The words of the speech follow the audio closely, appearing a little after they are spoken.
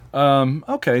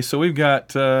Okay, so we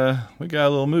got a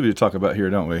little movie to talk about here,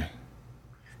 don't we?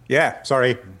 Yeah,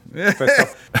 sorry. First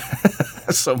off.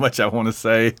 So much I want to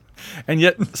say, and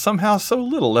yet somehow so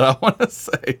little that I want to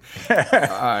say. All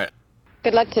right.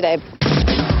 Good luck today.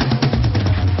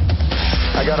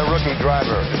 I got a rookie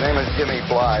driver. His name is Jimmy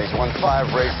Bly. He's won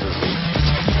 5 races.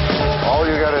 All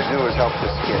you got to do is help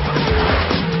this kid.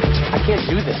 I can't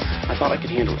do this. I thought I could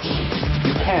handle it.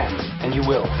 You can, and you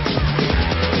will.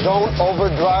 Don't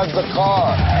overdrive the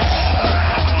car.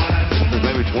 There's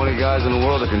maybe 20 guys in the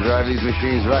world that can drive these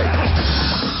machines right.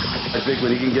 I think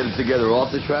when he can get it together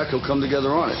off the track, he'll come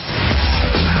together on it. You're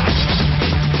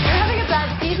having a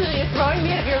bad season and you're throwing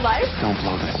me out of your life? Don't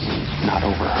blow this. Not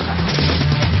over her.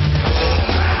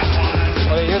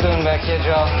 What are you doing back here,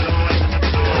 Joe?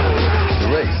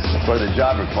 The race, part of the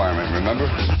job requirement,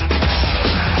 remember?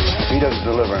 If he doesn't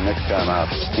deliver next time out,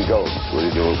 he goes. What do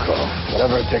you do, Carl?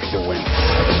 Whatever it takes to win.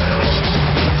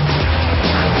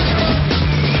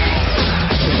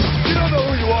 You don't know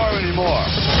who you are anymore.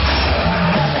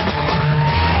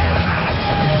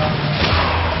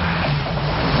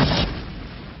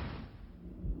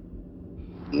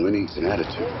 Winning's an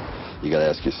attitude. You gotta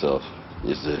ask yourself,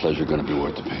 is the pleasure gonna be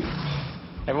worth the pain?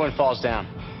 Everyone falls down.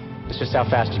 It's just how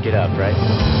fast you get up, right?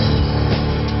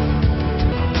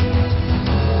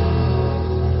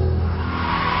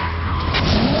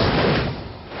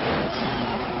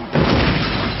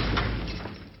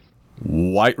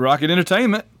 White Rocket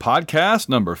Entertainment, podcast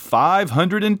number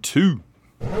 502.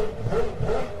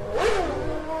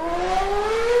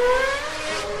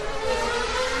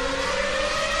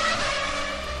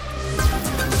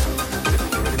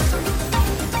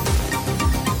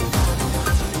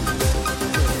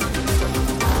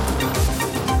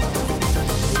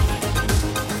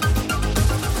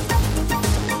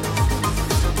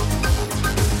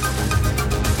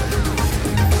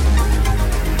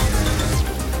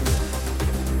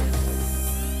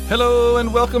 Hello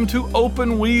and welcome to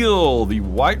Open Wheel, the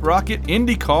White Rocket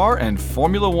IndyCar and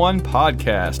Formula One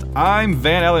podcast. I'm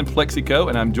Van Allen Plexico,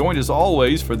 and I'm joined as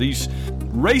always for these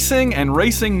racing and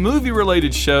racing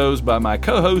movie-related shows by my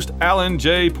co-host, Alan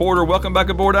J. Porter. Welcome back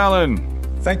aboard, Alan.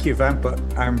 Thank you, Van, but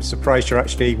I'm surprised you're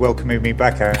actually welcoming me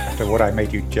back after what I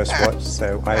made you just watch.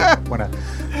 So I want to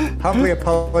humbly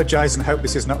apologize and hope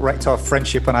this has not wrecked our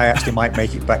friendship and I actually might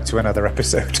make it back to another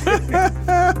episode.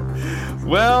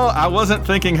 Well, I wasn't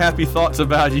thinking happy thoughts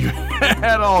about you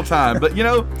at all time, but you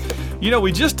know,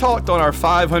 we just talked on our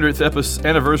 500th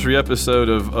anniversary episode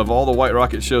of all the White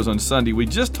Rocket shows on Sunday. We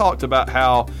just talked about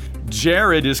how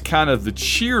Jared is kind of the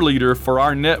cheerleader for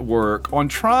our network on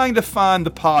trying to find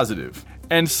the positive.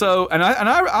 And so,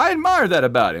 I admire that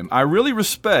about him. I really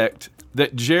respect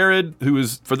that Jared, who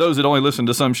is, for those that only listen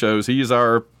to some shows, he's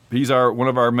our one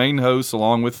of our main hosts,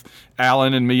 along with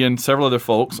Alan and me and several other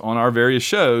folks on our various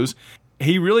shows.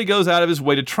 He really goes out of his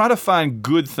way to try to find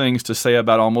good things to say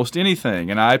about almost anything,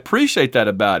 and I appreciate that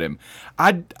about him.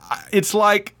 It's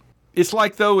like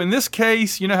though in this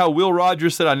case, you know how Will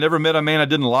Rogers said, "I never met a man I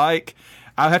didn't like."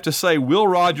 I have to say, Will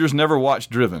Rogers never watched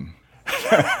Driven.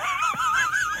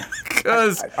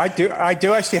 Because I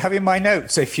do actually have in my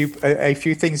notes a few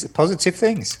things, positive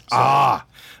things. So.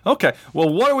 Okay.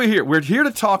 Well, what are we here? We're here to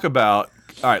talk about.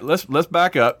 All right, let's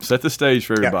back up, set the stage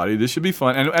for everybody. Yeah. This should be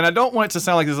fun, and I don't want it to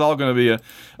sound like this is all going to be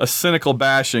a cynical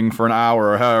bashing for an hour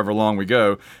or however long we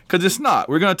go, because it's not.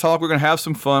 We're going to talk. We're going to have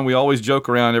some fun. We always joke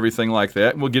around, everything like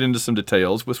that, and we'll get into some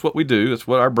details. That's what we do. That's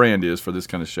what our brand is for this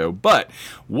kind of show. But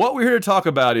what we're here to talk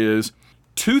about is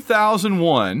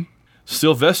 2001.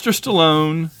 Sylvester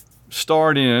Stallone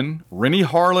starred in, Rennie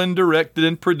Harlin directed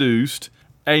and produced,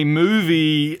 a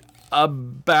movie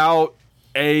about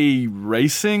a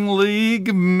racing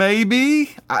league,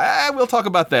 maybe? We'll talk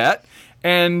about that.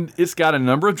 And it's got a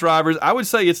number of drivers. I would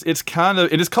say it's kind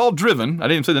of, it is called Driven. I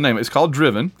didn't even say the name. It's called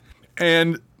Driven.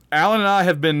 And Alan and I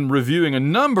have been reviewing a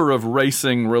number of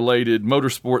racing-related,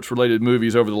 motorsports-related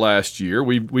movies over the last year.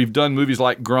 We've done movies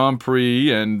like Grand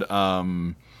Prix and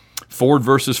Ford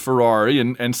versus Ferrari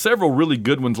and several really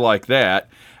good ones like that.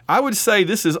 I would say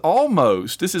this is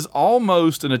almost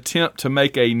an attempt to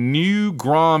make a new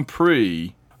Grand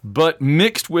Prix, but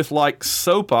mixed with like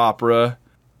soap opera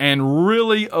and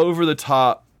really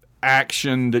over-the-top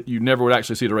action that you never would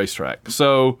actually see at a racetrack.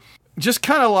 So just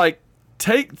kind of like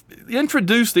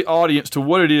introduce the audience to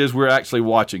what it is we're actually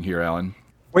watching here, Alan.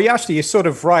 Well, you're sort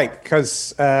of right,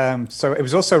 because so it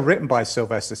was also written by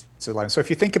Sylvester Stallone. So if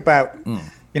you think about...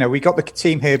 we got the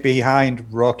team here behind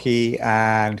Rocky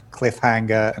and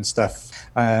Cliffhanger and stuff.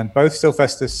 And both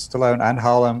Sylvester Stallone and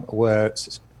Harlin were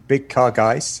big car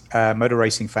guys, motor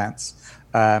racing fans.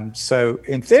 So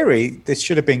in theory, this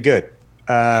should have been good.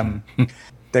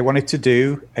 they wanted to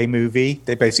do a movie.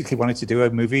 They basically wanted to do a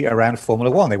movie around Formula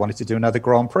One. They wanted to do another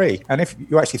Grand Prix. And if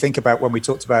you actually think about when we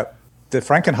talked about the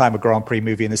Frankenheimer Grand Prix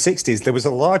movie in the 60s, there was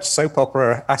a large soap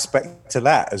opera aspect to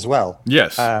that as well.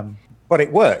 Yes. But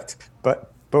it worked.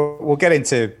 But we'll get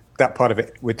into that part of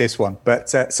it with this one. But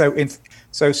so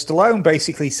Stallone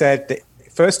basically said that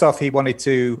first off, he wanted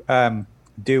to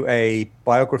do a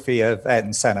biography of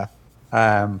Ayrton Senna.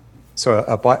 So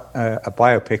a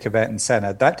biopic of Ayrton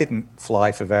Senna. That didn't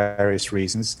fly for various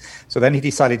reasons. So then he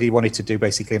decided he wanted to do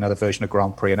basically another version of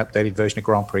Grand Prix, an updated version of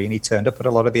Grand Prix. And he turned up at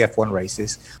a lot of the F1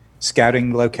 races,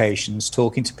 scouting locations,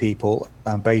 talking to people,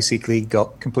 and basically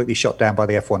got completely shot down by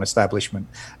the F1 establishment.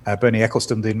 Bernie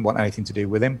Ecclestone didn't want anything to do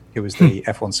with him. He was the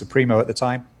F1 Supremo at the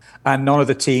time. And none of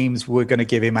the teams were going to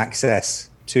give him access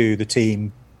to the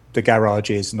team, the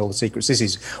garages, and all the secrets. This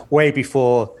is way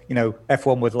before,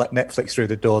 F1 would let Netflix through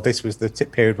the door. This was the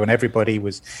period when everybody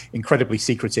was incredibly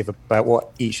secretive about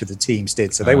what each of the teams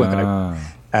did. So they weren't going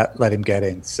to let him get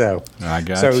in. So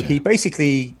he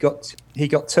basically got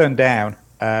turned down.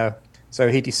 So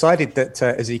he decided that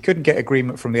as he couldn't get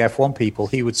agreement from the F1 people,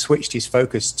 he would switch his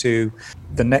focus to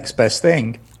the next best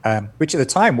thing, which at the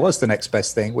time was the next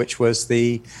best thing, which was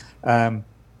the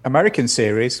American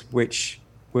series, which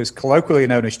was colloquially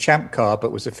known as Champ Car,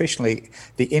 but was officially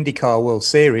the IndyCar World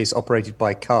Series operated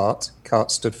by CART. CART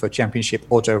stood for Championship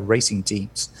Auto Racing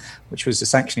Teams, which was the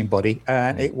sanctioning body.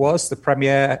 And it was the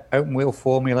premier open-wheel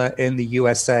formula in the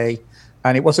USA,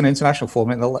 and it was an international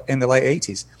formula in the late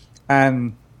 80s.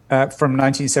 And from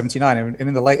 1979, and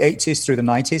in the late 80s through the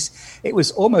 90s, it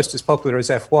was almost as popular as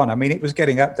F1. I mean, it was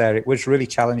getting up there. It was really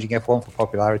challenging F1 for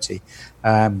popularity.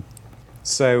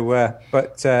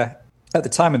 At the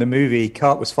time of the movie,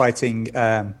 CART was fighting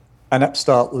an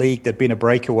upstart league. There'd been a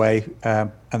breakaway,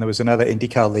 and there was another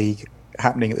IndyCar league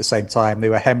happening at the same time. They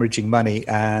were hemorrhaging money,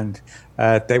 and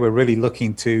they were really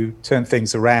looking to turn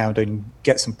things around and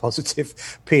get some positive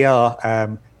PR.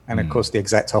 And of course, the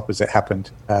exact opposite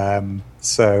happened.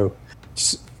 So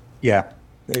they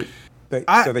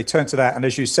turned to that. And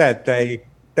as you said, they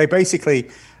basically,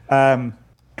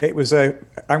 it was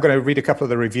I'm going to read a couple of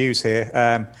the reviews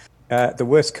here. The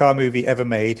worst car movie ever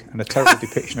made, and a terrible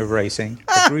depiction of racing.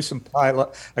 A gruesome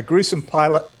pile-up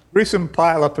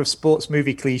of sports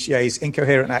movie cliches,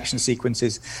 incoherent action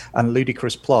sequences, and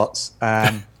ludicrous plots.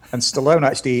 And Stallone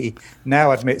actually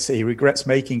now admits that he regrets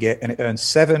making it, and it earned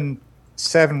seven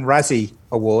Razzie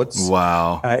Awards.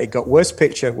 Wow! It got worst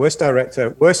picture, worst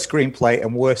director, worst screenplay,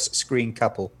 and worst screen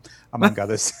couple, among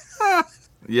others.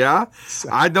 Yeah,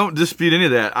 I don't dispute any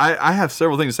of that. I have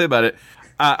several things to say about it.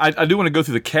 I do want to go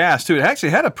through the cast too. It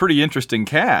actually had a pretty interesting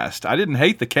cast. I didn't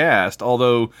hate the cast,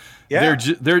 although here's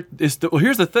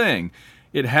the thing: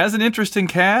 it has an interesting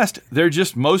cast. They're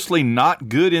just mostly not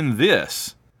good in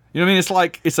this. You know what I mean? It's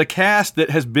like it's a cast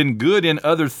that has been good in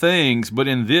other things, but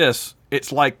in this,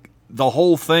 it's like the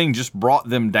whole thing just brought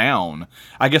them down.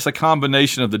 I guess a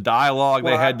combination of the dialogue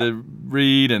they had to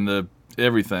read and the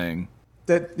everything.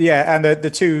 And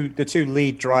the two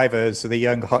lead drivers, the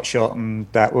young hotshot, and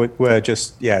that were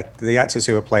just the actors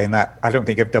who were playing that. I don't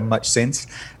think have done much since,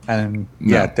 and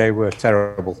they were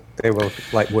terrible. They were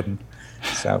like wooden.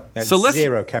 So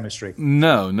zero chemistry.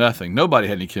 No, nothing. Nobody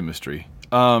had any chemistry.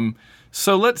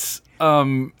 So let's.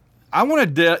 I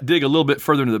want to dig a little bit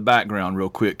further into the background real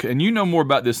quick, and you know more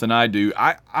about this than I do.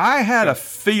 I had a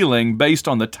feeling based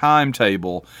on the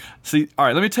timetable. See, all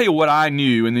right, let me tell you what I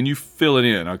knew, and then you fill it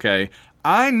in, okay?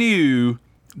 I knew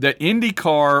that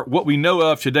IndyCar, what we know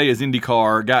of today as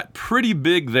IndyCar, got pretty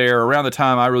big there around the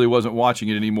time I really wasn't watching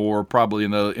it anymore, probably in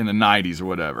the 90s or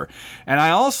whatever. And I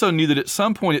also knew that at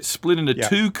some point it split into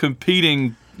two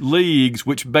competing leagues,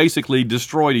 which basically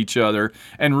destroyed each other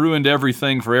and ruined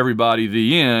everything for everybody,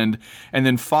 the end. And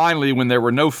then finally, when there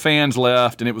were no fans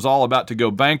left and it was all about to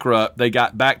go bankrupt, they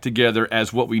got back together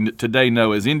as what we today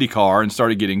know as IndyCar and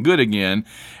started getting good again.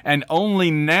 And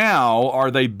only now are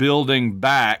they building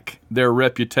back their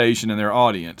reputation and their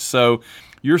audience. So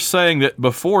you're saying that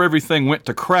before everything went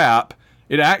to crap,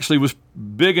 it actually was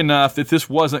big enough that this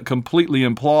wasn't completely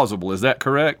implausible. Is that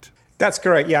correct? That's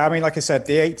correct. Yeah, I mean, like I said,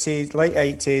 the late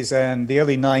 80s and the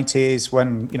early 90s,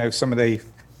 when some of the,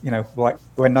 like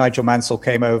when Nigel Mansell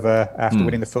came over after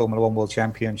winning the Formula One World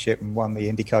Championship and won the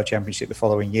IndyCar Championship the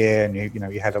following year, and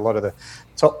you had a lot of the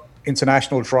top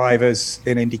international drivers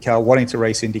in IndyCar wanting to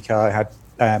race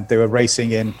IndyCar. They were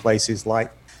racing in places like,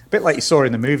 a bit like you saw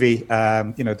in the movie.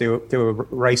 They were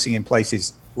racing in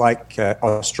places like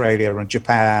Australia and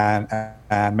Japan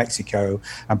and Mexico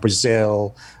and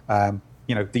Brazil.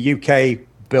 The UK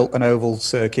built an oval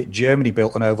circuit. Germany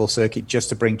built an oval circuit just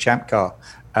to bring Champ Car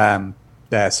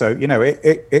there. So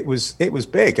it was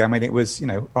big. I mean, it was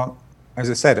as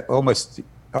I said, almost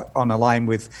on a line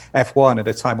with F1 at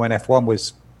a time when F1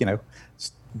 was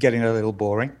getting a little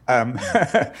boring. And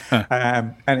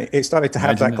it started to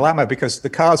have that glamour because the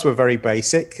cars were very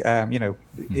basic.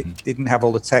 It didn't have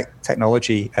all the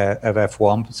technology of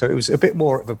F1, so it was a bit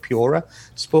more of a purer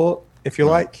sport, if you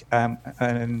like.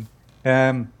 And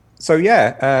then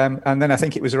I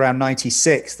think it was around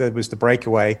 96 there was the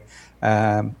breakaway,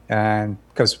 and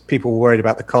because people were worried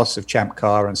about the costs of Champ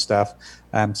Car and stuff,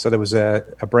 so there was a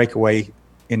breakaway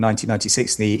in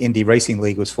 1996. The Indy Racing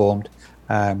League was formed,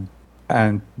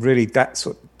 and really that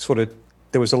sort of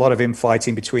there was a lot of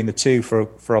infighting between the two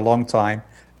for a long time,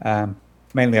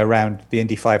 mainly around the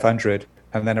Indy 500,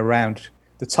 and then around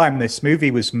the time this movie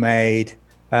was made.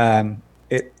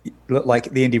 It looked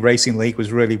like the Indy Racing League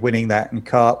was really winning that, and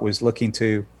CART was looking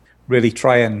to really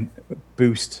try and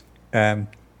boost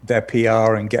their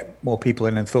PR and get more people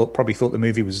in, and probably thought the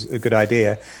movie was a good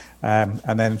idea.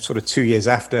 And then sort of 2 years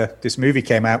after this movie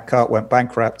came out, CART went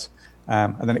bankrupt.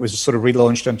 And then it was sort of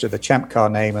relaunched under the Champ Car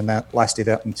name, and that lasted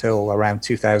up until around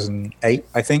 2008,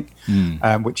 I think,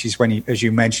 which is when, as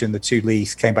you mentioned, the two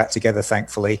leagues came back together,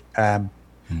 thankfully.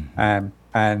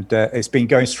 And it's been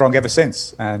going strong ever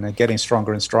since, and getting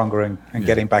stronger and stronger, and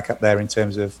getting back up there in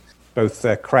terms of both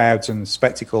crowds and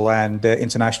spectacle and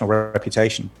international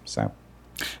reputation. So,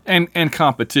 and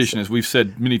competition, as we've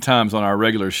said many times on our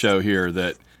regular show here,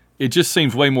 that it just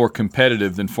seems way more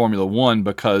competitive than Formula One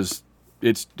because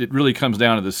it really comes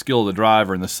down to the skill of the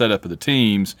driver and the setup of the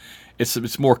teams.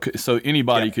 It's more so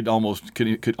anybody could almost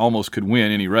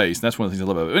win any race. And that's one of the things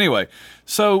I love about it. Anyway,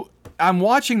 so I'm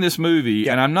watching this movie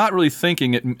and I'm not really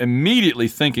immediately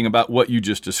thinking about what you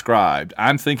just described.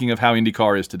 I'm thinking of how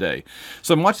IndyCar is today.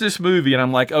 So I'm watching this movie and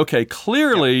I'm like, okay,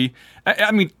 clearly,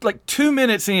 I mean, like 2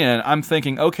 minutes in, I'm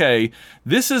thinking, okay,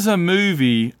 this is a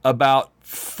movie about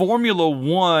Formula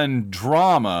One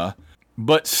drama,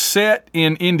 but set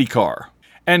in IndyCar.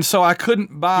 And so I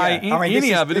couldn't buy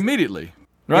any of it immediately.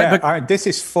 Right, yeah, this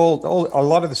is full. A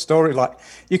lot of the story, like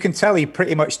you can tell, he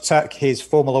pretty much took his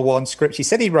Formula One script. He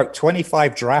said he wrote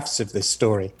 25 drafts of this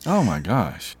story. Oh my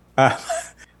gosh!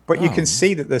 But you can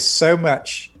see that there's so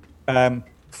much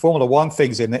Formula One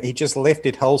things in that he just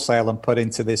lifted wholesale and put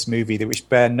into this movie that which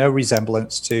bear no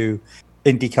resemblance to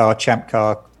IndyCar, Champ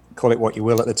Car, call it what you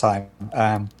will at the time.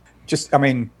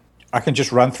 I can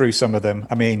just run through some of them.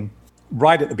 I mean,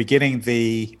 right at the beginning,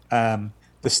 the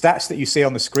stats that you see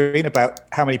on the screen about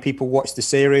how many people watch the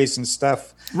series and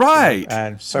stuff, right?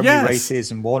 And so many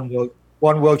races and one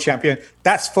world champion.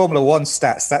 That's Formula One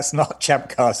stats. That's not Champ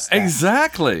Car stats.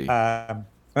 Exactly. And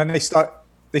they start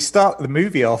the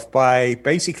movie off by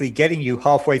basically getting you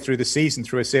halfway through the season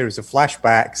through a series of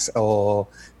flashbacks or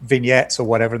vignettes or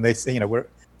whatever, and we're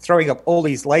throwing up all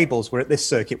these labels. We're at this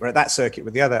circuit, we're at that circuit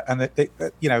with the other, and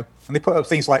they put up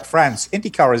things like France.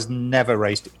 IndyCar has never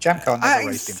raced it. Champ Car never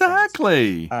raced in France.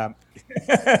 Exactly.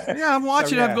 I'm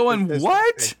watching. I'm going,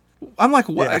 what? I'm like,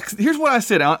 what? Yeah. Here's what I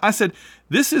said. I said,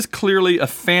 this is clearly a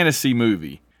fantasy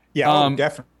movie. Yeah,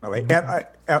 definitely.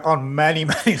 On many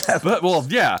levels.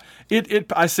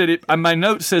 But I said it. My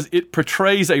note says it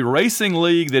portrays a racing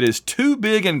league that is too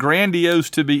big and grandiose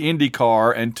to be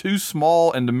IndyCar and too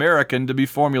small and American to be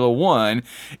Formula One.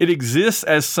 It exists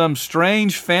as some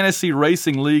strange fantasy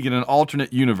racing league in an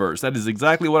alternate universe. That is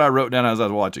exactly what I wrote down as I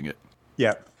was watching it.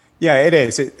 Yeah. Yeah, it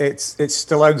is. It's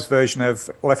Stallone's version of,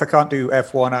 well, if I can't do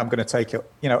F1, I'm going to take it.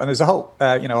 And there's a whole,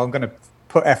 I'm going to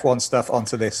put F1 stuff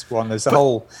onto this one. There's a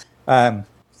whole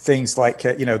things like,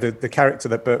 the character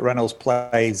that Burt Reynolds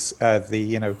plays,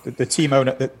 the team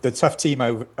owner, the tough team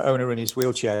owner in his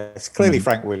wheelchair. It's clearly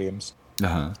Frank Williams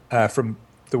from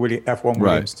the F1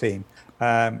 Williams team.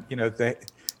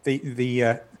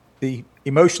 The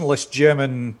emotionless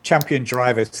German champion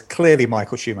driver is clearly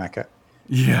Michael Schumacher.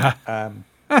 Yeah.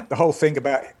 The whole thing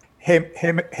about him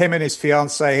and his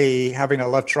fiancée having a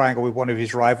love triangle with one of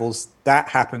his rivals, that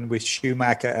happened with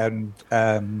Schumacher and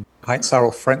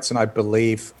Heinz-Harald Frentzen, I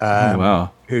believe.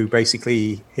 Who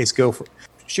basically his girlfriend,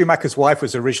 Schumacher's wife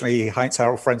was originally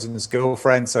Heinz-Harald Frentzen's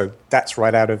girlfriend, so that's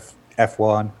right out of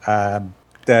F1.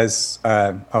 There's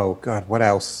what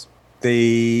else?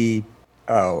 I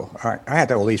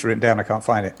had all these written down. I can't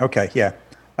find it. Okay, yeah.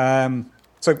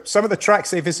 So some of the tracks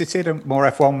they visited, and more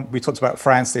F1, we talked about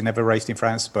France. They never raced in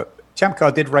France, but Champ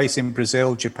Car did race in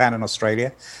Brazil, Japan, and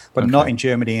Australia, but not in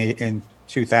Germany in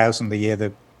 2000, the year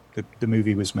the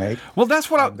movie was made. Well,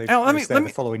 that's what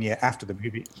the following year after the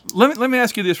movie. Let me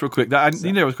ask you this real quick. There was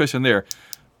a question there.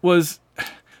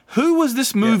 Who was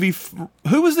this movie?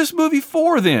 Who was this movie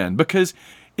for then? Because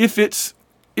if it's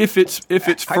if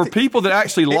it's for people that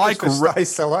actually like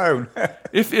Stallone.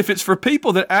 if it's for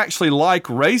people that actually like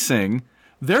racing,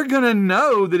 they're gonna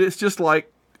know that it's just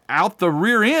like out the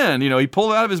rear end. He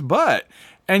pulled it out of his butt.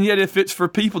 And yet, if it's for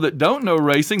people that don't know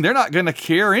racing, they're not going to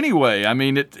care anyway. I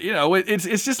mean,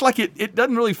 it's just like it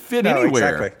doesn't really fit anywhere.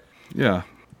 Exactly. Yeah.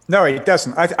 No, it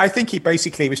doesn't. I think he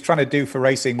basically was trying to do for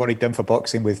racing what he'd done for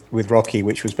boxing with Rocky,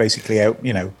 which was basically,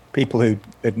 people who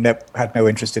had no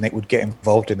interest in it would get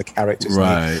involved in the characters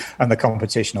and the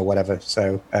competition or whatever.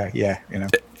 So,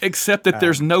 Except that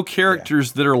there's no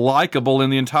characters that are likable in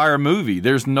the entire movie.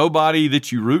 There's nobody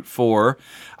that you root for.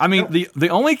 I mean, the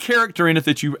only character in it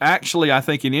that you actually, I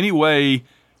think, in any way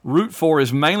root for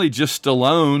is mainly just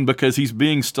Stallone, because he's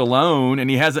being Stallone and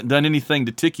he hasn't done anything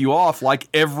to tick you off like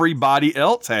everybody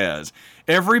else has.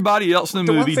 Everybody else in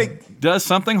the movie does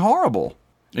something horrible,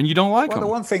 and you don't like them. The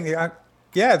one thing, the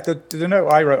note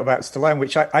I wrote about Stallone,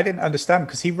 which I didn't understand,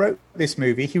 because he wrote this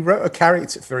movie, he wrote a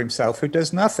character for himself who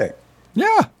does nothing.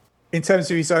 Yeah. In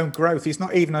terms of his own growth, he's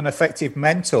not even an effective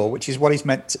mentor, which is what he's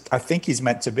meant to, I think he's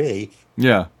meant to be.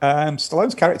 Yeah.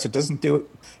 Stallone's character doesn't do,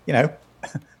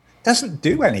 doesn't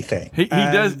do anything. He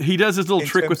does his little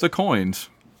trick with the coins.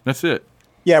 That's it.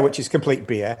 Yeah, which is complete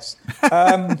BS.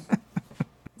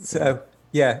 So,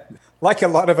 yeah, like a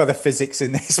lot of other physics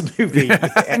in this movie.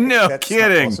 No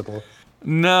kidding.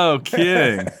 No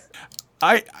kidding.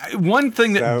 One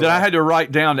thing that I had to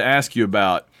write down to ask you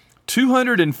about,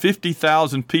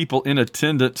 250,000 people in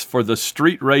attendance for the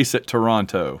street race at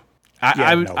Toronto.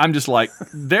 I'm just like,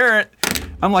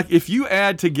 I'm like, if you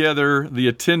add together the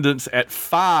attendance at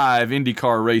 5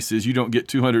 IndyCar races, you don't get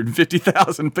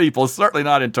 250,000 people. Certainly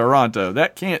not in Toronto.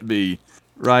 That can't be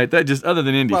right. That just, other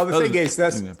than Indy. Well, the thing is,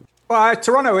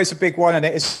 Toronto is a big one, and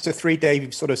it's a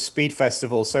 3-day sort of speed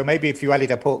festival. So maybe if you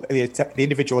added up all the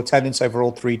individual attendance over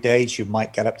all 3 days, you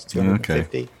might get up to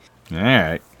 250. Okay.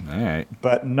 All right.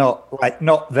 But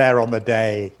not there on the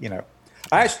day,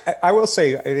 I will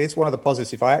say it is one of the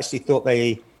positives. I actually thought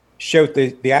they showed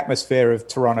the atmosphere of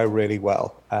Toronto really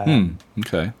well.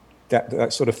 Okay.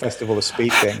 That sort of festival of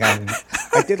speed thing. And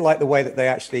I did like the way that they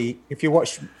actually, if you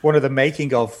watch one of the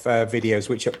making of videos,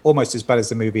 which are almost as bad as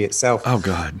the movie itself. Oh,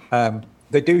 God.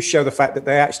 They do show the fact that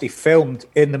they actually filmed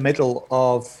in the middle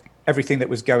of everything that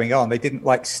was going on. They didn't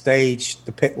stage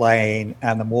the pit lane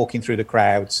and them walking through the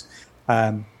crowds.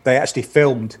 They actually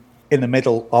filmed in the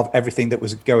middle of everything that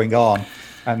was going on.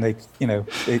 And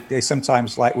they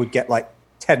sometimes would get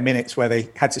 10 minutes where they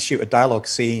had to shoot a dialogue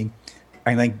scene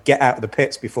and then get out of the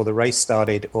pits before the race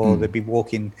started, or they'd be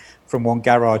walking from one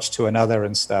garage to another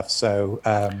and stuff. So,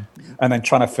 and then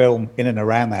trying to film in and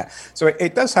around that. So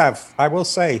it does have, I will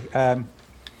say,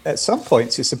 at some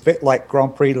points, it's a bit like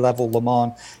Grand Prix level Le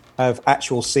Mans, of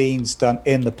actual scenes done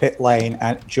in the pit lane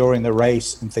and during the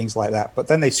race and things like that. But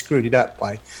then they screwed it up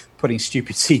by putting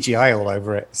stupid CGI all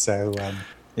over it. So,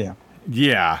 yeah.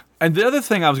 Yeah. And the other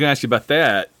thing I was going to ask you about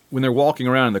that, when they're walking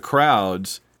around in the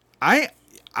crowds, I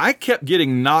kept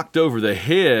getting knocked over the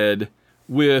head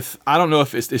with, I don't know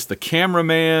if it's the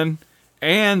cameraman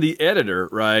and the editor,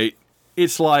 right?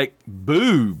 It's like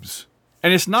boobs.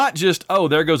 And it's not just,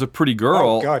 there goes a pretty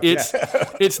girl. Oh, God,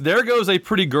 it's there goes a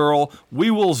pretty girl.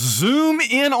 We will zoom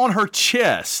in on her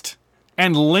chest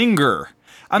and linger.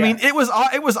 I mean, it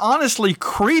was honestly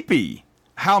creepy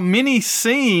how many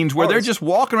scenes where they're just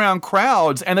walking around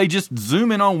crowds and they just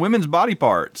zoom in on women's body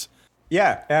parts.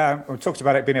 Yeah, we talked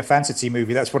about it being a fantasy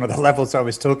movie. That's one of the levels I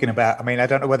was talking about. I mean, I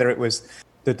don't know whether it was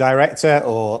the director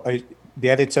or the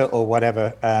editor or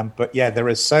whatever, but yeah, there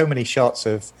are so many shots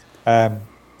of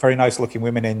very nice looking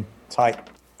women in tight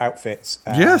outfits.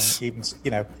 Yes. Even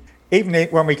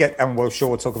when we get, and we'll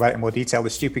talk about it in more detail,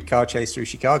 the stupid car chase through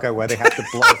Chicago where they have to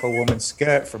blow up a woman's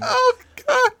skirt from. Oh,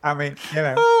 God. I mean,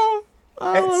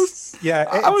 I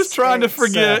was trying to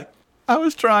forget.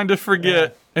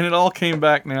 And it all came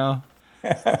back now.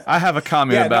 I have a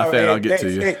comment about that. I'll get to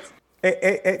you.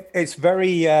 It's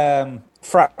very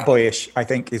frat boyish, I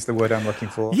think, is the word I'm looking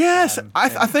for. Yes, I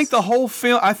think the whole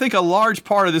film. I think a large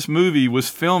part of this movie was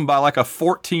filmed by a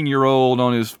 14-year-old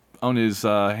on his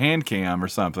hand cam or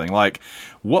something.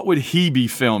 What would he be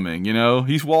filming?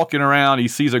 He's walking around, he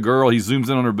sees a girl, he zooms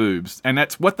in on her boobs, and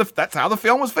that's how the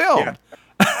film was filmed.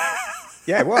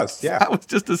 Yeah, it was. Yeah, I was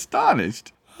just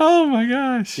astonished. Oh my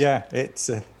gosh. Yeah,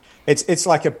 it's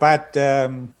like a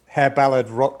bad hair ballad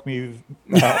rock move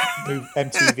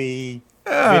MTV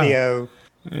video.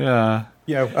 Yeah.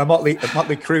 A Motley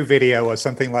Crue video or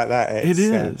something like that. It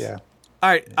is. Yeah. All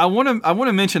right, I want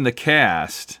to mention the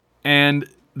cast, and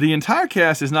the entire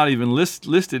cast is not even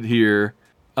listed here.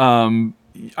 All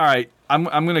right, I'm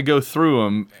going to go through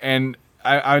them, and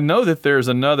I know that there's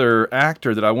another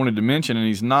actor that I wanted to mention, and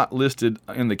he's not listed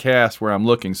in the cast where I'm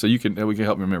looking, so we can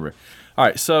help me remember. All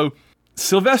right, so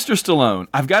Sylvester Stallone.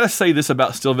 I've got to say this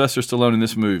about Sylvester Stallone in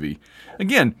this movie.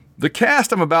 Again, the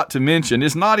cast I'm about to mention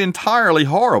is not entirely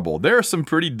horrible. There are some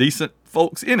pretty decent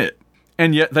folks in it,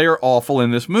 and yet they are awful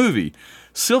in this movie.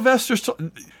 Sylvester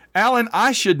Stallone... Alan,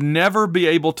 I should never be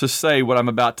able to say what I'm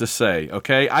about to say,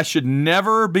 okay? I should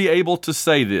never be able to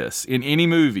say this in any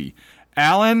movie.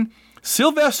 Alan,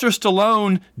 Sylvester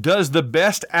Stallone does the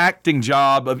best acting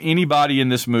job of anybody in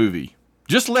this movie.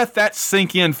 Just let that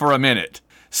sink in for a minute.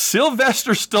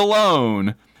 Sylvester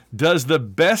Stallone does the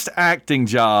best acting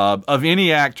job of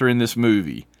any actor in this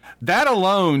movie. That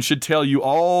alone should tell you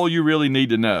all you really need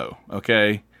to know,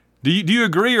 okay? Do you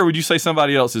agree, or would you say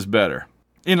somebody else is better?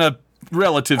 In a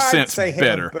relative sense,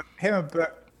 better. Him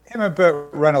and Burt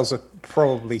Reynolds are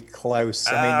probably close.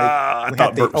 I mean, we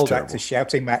had the old actors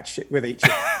shouting match with each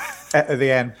other at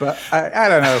the end, but I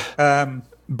don't know.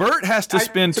 Burt has to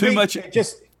spend too much.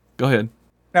 Go ahead.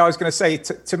 No, I was going to say,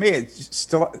 to me,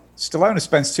 Stallone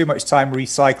spends too much time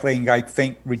recycling, I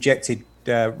think, rejected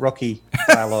Rocky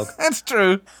dialogue. That's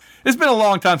true. It's been a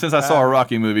long time since I saw a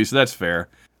Rocky movie, so that's fair.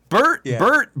 Burt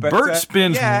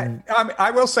spends... Yeah,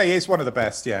 I will say he's one of the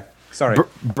best, yeah. Sorry.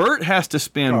 Burt has to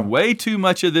spend way too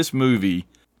much of this movie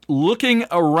looking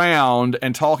around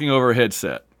and talking over a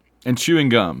headset and chewing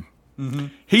gum. Mm-hmm.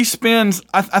 He spends,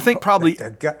 I think, probably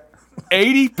about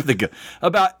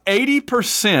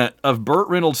 80% of Burt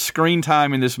Reynolds' screen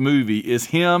time in this movie is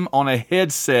him on a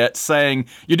headset saying,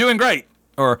 "You're doing great,"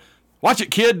 or "Watch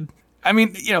it, kid." I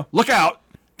mean, look out.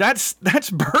 That's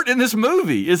Burt in this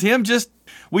movie. Is him just...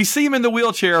 We see him in the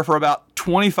wheelchair for about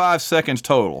 25 seconds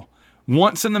total.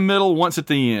 Once in the middle, once at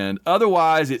the end.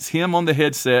 Otherwise, it's him on the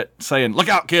headset saying, "Look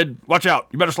out, kid. Watch out.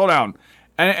 You better slow down."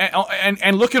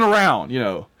 And looking around,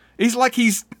 He's like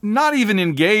he's not even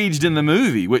engaged in the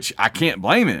movie, which I can't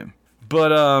blame him.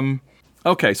 But,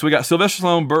 okay, so we got Sylvester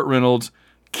Stallone, Burt Reynolds.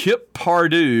 Kip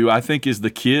Pardue, I think, is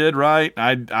the kid, right?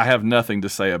 I have nothing to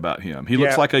say about him. He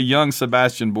looks like a young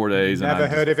Sebastian Bourdais. Never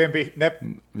heard of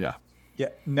him. Yeah. Yeah,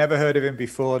 never heard of him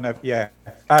before. He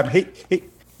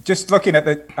just looking at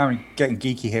getting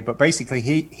geeky here, but basically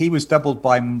he was doubled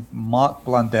by Mark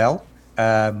Blundell,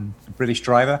 British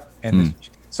driver.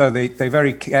 So they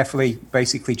very carefully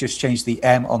basically just changed the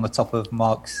M on the top of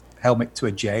Mark's helmet to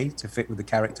a J to fit with the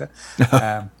character.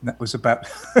 That was about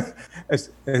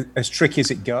as tricky as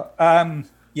it got.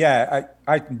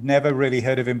 I'd never really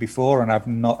heard of him before, and I've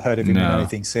not heard of him in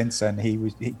anything since. And he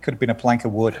could have been a plank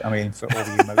of wood. I mean, for all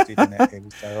the emoted in it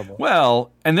was terrible.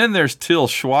 Well, and then there's Till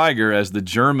Schweiger as the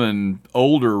German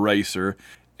older racer,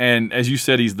 and as you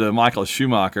said, he's the Michael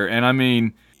Schumacher. And I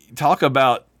mean, talk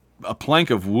about a plank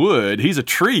of wood. He's a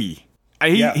tree.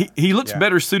 He looks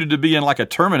better suited to be in like a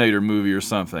Terminator movie or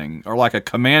something, or like a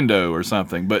Commando or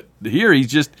something. But here he's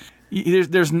just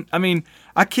I mean,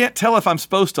 I can't tell if I'm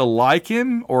supposed to like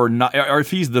him or not, or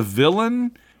if he's the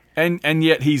villain, and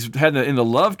yet he's had in the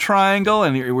love triangle,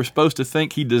 and we're supposed to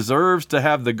think he deserves to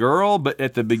have the girl. But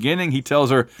at the beginning, he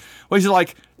tells her, well, he's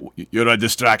like, "You're a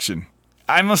distraction."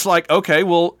 I'm just like, okay,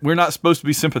 well, we're not supposed to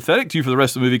be sympathetic to you for the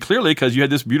rest of the movie, clearly, because you had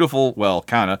this beautiful, well,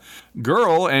 kind of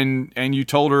girl, and you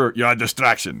told her, "You're a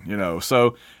distraction,"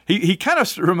 So he kind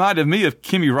of reminded me of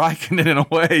Kimi Räikkönen in a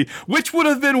way, which would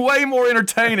have been way more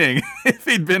entertaining if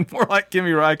he'd been more like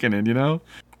Kimi Räikkönen,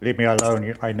 Leave me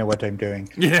alone. I know what I'm doing.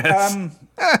 Yes.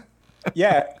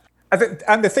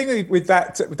 And the thing with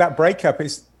that breakup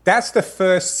is, that's the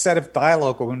first set of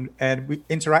dialogue and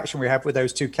interaction we have with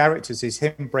those two characters is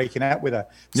him breaking out with her.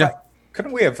 Like,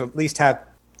 couldn't we have at least had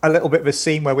a little bit of a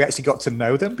scene where we actually got to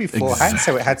know them beforehand,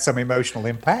 so it had some emotional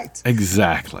impact?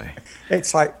 Exactly.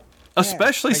 It's like,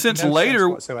 especially since later,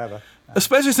 we're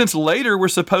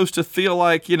supposed to feel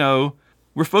like, we're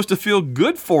supposed to feel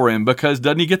good for him because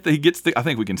doesn't he get I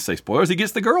think we can say spoilers, he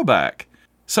gets the girl back.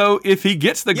 So if he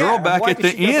gets the girl back at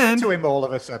the end, to him all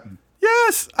of a sudden.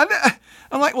 Yes. I'm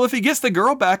like, well, if he gets the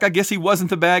girl back, I guess he wasn't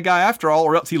the bad guy after all,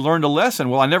 or else he learned a lesson.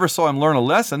 Well, I never saw him learn a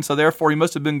lesson, so therefore he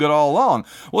must have been good all along.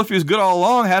 Well, if he was good all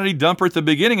along, how did he dump her at the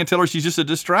beginning and tell her she's just a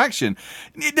distraction?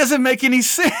 It doesn't make any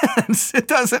sense. It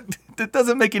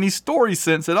doesn't make any story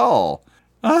sense at all.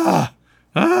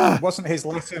 Wasn't his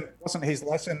lesson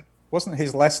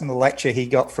the lecture he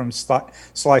got from Sly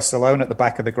Stallone at the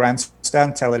back of the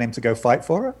grandstand telling him to go fight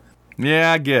for her?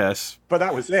 Yeah, I guess. But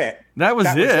that was it. That was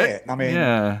it. I mean,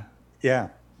 yeah. Yeah.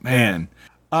 Man.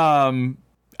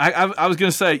 I was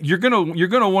going to say you're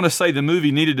gonna want to say the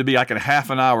movie needed to be like a half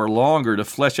an hour longer to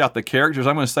flesh out the characters.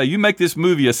 I'm going to say you make this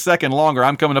movie a second longer,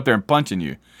 I'm coming up there and punching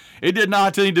you. It did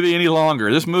not need to be any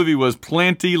longer. This movie was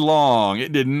plenty long.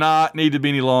 It did not need to be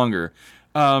any longer.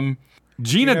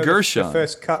 Gina Gershon. The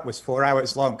first cut was 4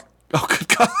 hours long. Oh, good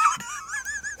God.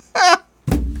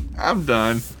 I'm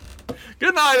done.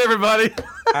 Good night, everybody.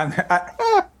 And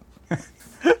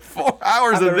 4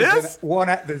 hours of this?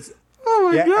 Oh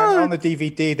my God. And on the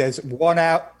DVD, there's 1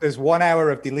 hour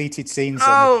of deleted scenes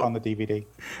on the DVD.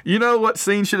 You know what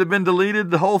scene should have been deleted?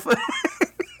 The whole thing.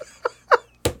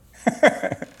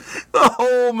 The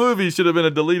whole movie should have been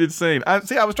a deleted scene. I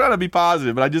was trying to be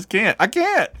positive, but I just can't. I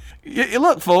can't.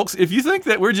 Look, folks, if you think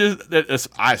that we're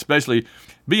I especially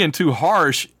being too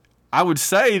harsh, I would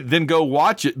say then go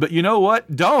watch it. But you know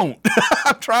what? Don't.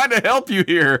 I'm trying to help you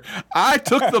here. I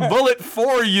took the bullet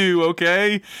for you,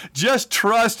 okay? Just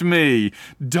trust me.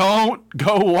 Don't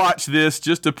go watch this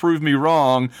just to prove me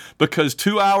wrong, because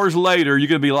 2 hours later, you're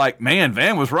going to be like, man,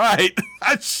 Van was right.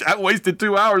 I wasted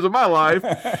 2 hours of my life.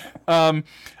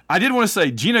 I did want to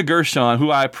say Gina Gershon, who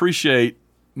I appreciate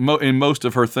in most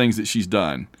of her things that she's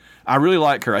done. I really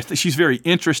like her. I think she's very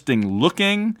interesting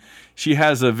looking. She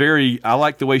has I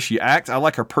like the way she acts. I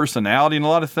like her personality in a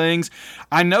lot of things.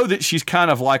 I know that she's kind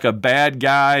of like a bad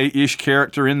guy-ish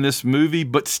character in this movie,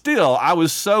 but still, I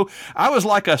was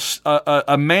like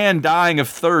a man dying of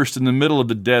thirst in the middle of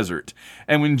the desert.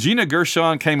 And when Gina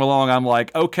Gershon came along, I'm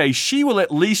like, okay, she will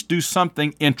at least do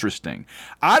something interesting.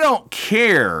 I don't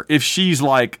care if she's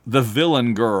like the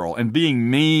villain girl and being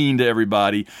mean to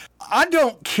everybody. I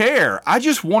don't care. I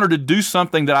just want her to do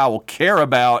something that I will care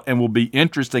about and will be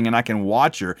interesting and I can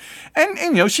watch her.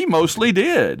 And she mostly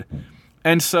did.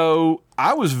 And so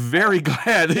I was very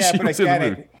glad that she was in the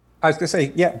movie. I was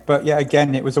going to say,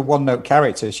 again, it was a one-note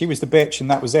character. She was the bitch,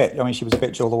 and that was it. I mean, she was a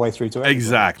bitch all the way through to everything.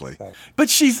 Exactly. So. But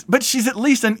she's at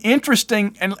least an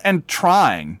interesting and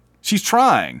trying. She's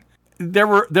trying. There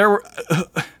were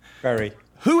very.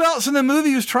 Who else in the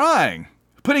movie was trying?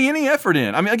 Putting any effort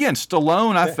in. I mean, again,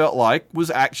 Stallone, I felt like, was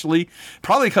actually,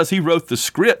 probably because he wrote the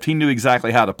script, he knew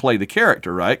exactly how to play the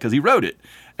character, right? Because he wrote it.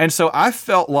 And so I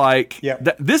felt like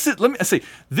this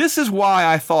is why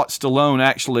I thought Stallone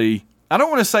actually, I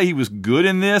don't want to say he was good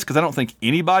in this, because I don't think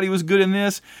anybody was good in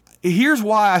this. Here's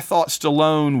why I thought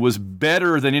Stallone was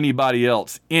better than anybody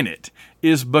else in it,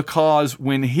 is because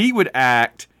when he would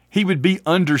act, he would be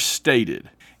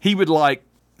understated. He would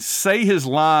say his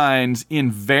lines in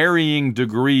varying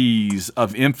degrees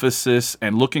of emphasis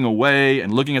and looking away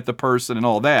and looking at the person and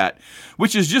all that,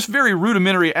 which is just very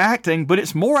rudimentary acting, but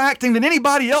it's more acting than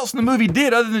anybody else in the movie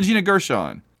did other than Gina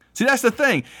Gershon. See, that's the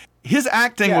thing. His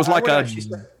acting was like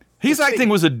his acting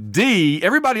was a D.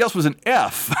 Everybody else was an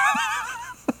F.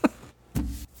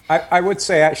 I would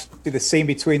say actually the scene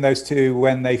between those two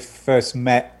when they first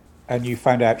met and you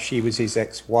found out she was his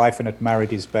ex-wife and had married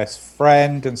his best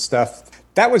friend and stuff,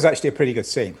 that was actually a pretty good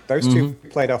scene. Those two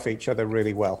played off each other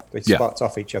really well. They sparked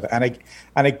off each other. And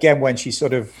again, when she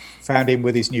sort of found him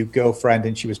with his new girlfriend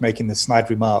and she was making the snide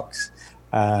remarks,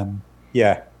 I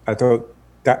thought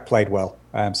that played well.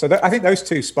 I think those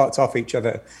two sparked off each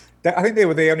other. I think they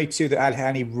were the only two that had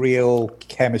any real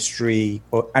chemistry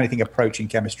or anything approaching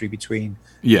chemistry between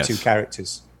the two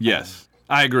characters. Yes,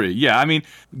 I agree. Yeah, I mean,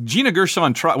 Gina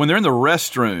Gershon, when they're in the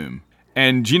restroom,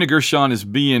 and Gina Gershon is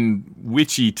being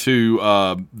witchy to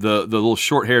the little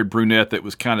short-haired brunette that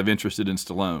was kind of interested in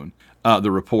Stallone,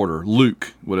 the reporter,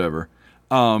 Luke, whatever.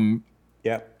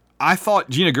 I thought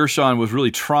Gina Gershon was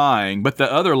really trying, but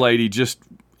the other lady just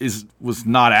was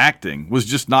not acting, was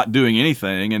just not doing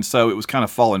anything, and so it was kind of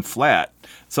falling flat.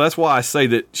 So that's why I say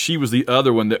that she was the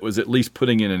other one that was at least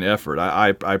putting in an effort. I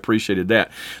appreciated that.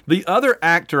 The other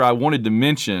actor I wanted to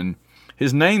mention,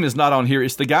 his name is not on here.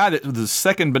 It's the guy that was the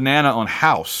second banana on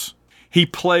House. He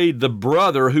played the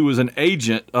brother who was an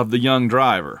agent of the young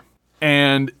driver.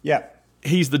 And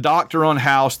he's the doctor on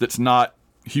House that's not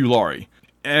Hugh Laurie.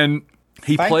 And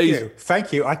he plays...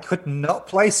 Thank you. I could not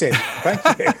place it.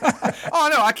 Thank you. Oh,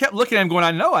 no. I kept looking at him going,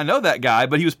 I know that guy.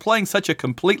 But he was playing such a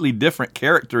completely different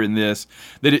character in this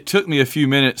that it took me a few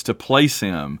minutes to place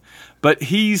him. But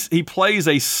he plays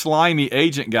a slimy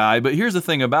agent guy. But here's the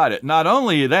thing about it. Not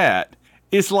only that,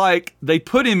 it's like they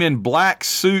put him in black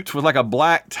suits with like a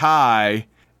black tie,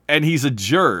 and he's a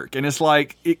jerk. And it's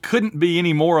like it couldn't be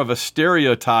any more of a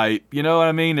stereotype. You know what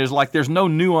I mean? There's no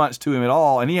nuance to him at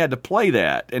all, and he had to play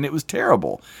that, and it was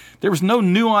terrible. There was no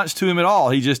nuance to him at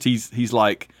all.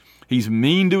 He's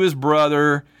mean to his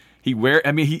brother.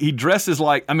 He dresses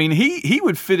like, he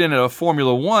would fit in at a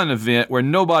Formula One event where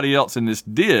nobody else in this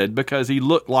did, because he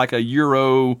looked like a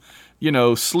Euro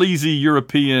sleazy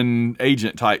European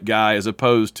agent type guy as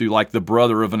opposed to like the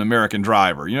brother of an American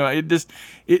driver.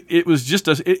 It was just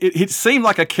it seemed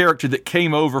like a character that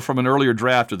came over from an earlier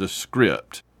draft of the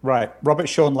script. Right. Robert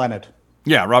Sean Leonard.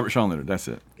 Yeah, Robert Sean Leonard. That's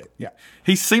it. Yeah.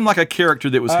 He seemed like a character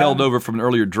that was held over from an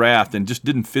earlier draft and just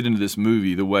didn't fit into this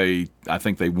movie the way I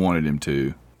think they wanted him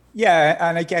to. Yeah,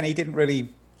 and again, he didn't really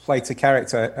play to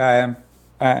character. And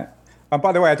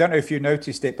by the way, I don't know if you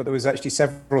noticed it, but there was actually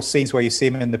several scenes where you see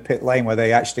him in the pit lane where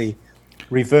they actually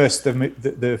reversed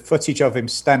the footage of him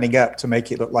standing up to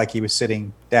make it look like he was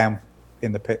sitting down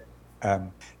in the pit.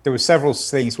 There were several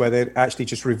things where they actually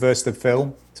just reversed the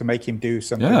film to make him do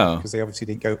something because they obviously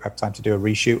didn't have time to do a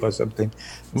reshoot or something.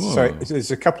 Whoa. So there's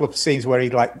a couple of scenes where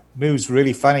he like moves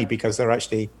really funny because they're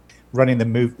actually running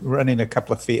a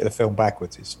couple of feet of the film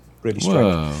backwards. It's really strange.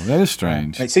 Whoa, that is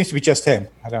strange. It seems to be just him.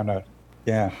 I don't know.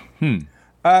 Yeah.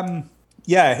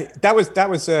 That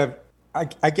was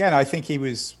again, I think he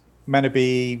was meant to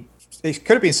be. It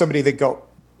could have been somebody that got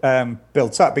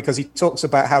built up because he talks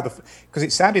about how because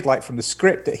it sounded like from the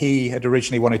script that he had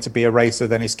originally wanted to be a racer,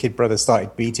 then his kid brother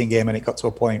started beating him, and it got to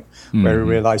a point where he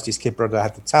realized his kid brother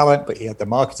had the talent, but he had the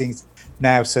marketing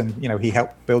nous, and he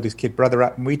helped build his kid brother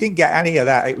up, and we didn't get any of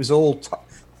that. It was all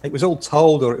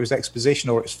told, or it was exposition,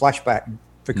 or it was flashback. And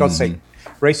for God's sake,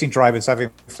 racing drivers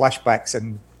having flashbacks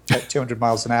and at 200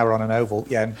 miles an hour on an oval,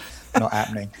 not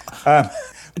happening.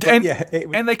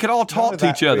 And they could all talk to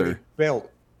each other. Really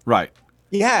built. Right.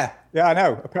 Yeah, I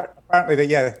know. Apparently,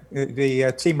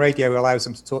 the team radio allows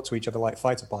them to talk to each other like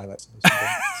fighter pilots.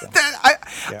 So,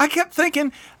 I kept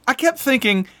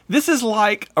thinking this is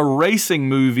like a racing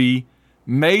movie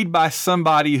made by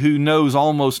somebody who knows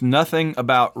almost nothing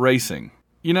about racing.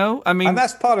 And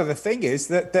that's part of the thing is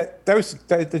that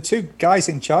the two guys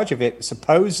in charge of it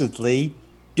supposedly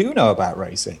do know about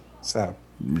racing. So.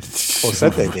 Or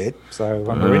said they did, so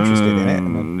we're interested in it.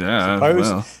 And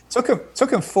took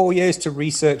them 4 years to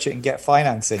research it and get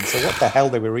financing. So what the hell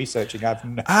they were researching, I have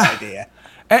no idea.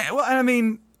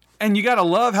 And you got to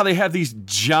love how they have these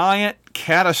giant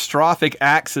catastrophic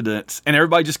accidents, and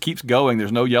everybody just keeps going.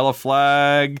 There's no yellow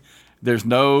flag. There's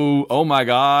no, oh my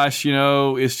gosh,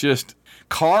 it's just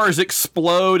cars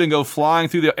explode and go flying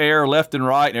through the air left and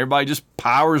right, and everybody just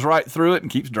powers right through it and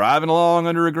keeps driving along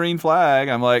under a green flag.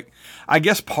 I'm like, I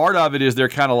guess part of it is they're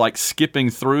kind of like skipping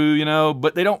through,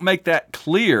 but they don't make that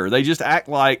clear. They just act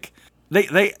like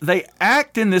they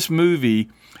act in this movie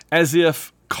as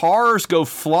if cars go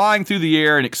flying through the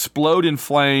air and explode in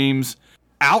flames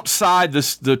outside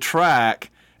the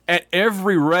track at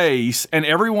every race, and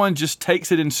everyone just takes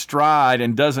it in stride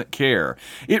and doesn't care.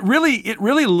 It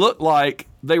really looked like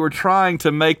they were trying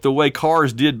to make the way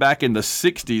cars did back in the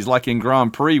 60s, like in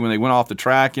Grand Prix when they went off the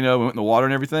track, went in the water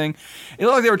and everything. It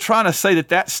looked like they were trying to say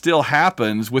that still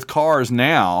happens with cars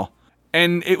now,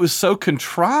 and it was so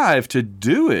contrived to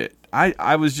do it.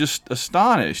 I was just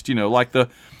astonished, I'll go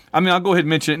ahead and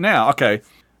mention it now. Okay,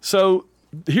 so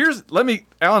let me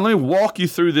walk you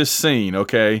through this scene,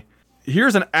 okay?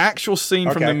 Here's an actual scene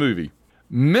from the movie.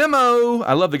 Memo,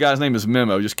 I love the guy's name is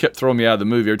Memo, just kept throwing me out of the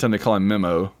movie every time they call him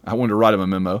Memo. I wanted to write him a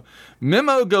memo.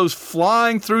 Memo goes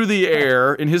flying through the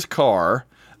air in his car,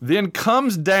 then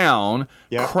comes down,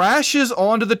 crashes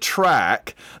onto the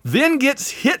track, then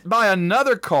gets hit by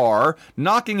another car,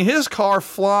 knocking his car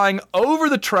flying over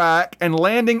the track and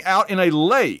landing out in a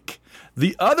lake.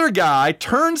 The other guy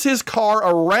turns his car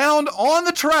around on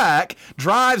the track,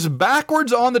 drives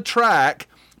backwards on the track,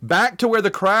 back to where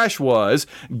the crash was,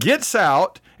 gets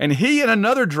out, and he and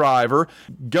another driver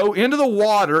go into the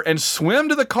water and swim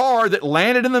to the car that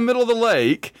landed in the middle of the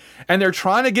lake, and they're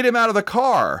trying to get him out of the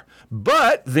car.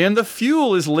 But then the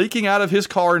fuel is leaking out of his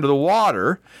car into the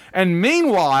water, and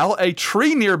meanwhile, a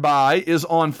tree nearby is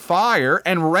on fire,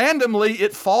 and randomly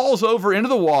it falls over into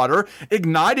the water,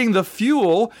 igniting the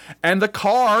fuel, and the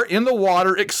car in the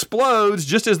water explodes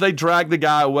just as they drag the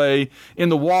guy away in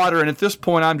the water, and at this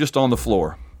point, I'm just on the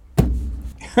floor.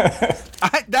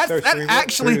 That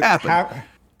actually happened.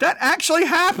 That actually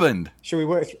happened. Should we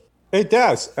work? It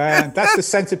does. That's the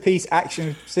centerpiece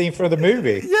action scene for the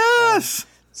movie. Yes.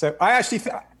 So I actually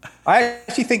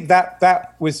think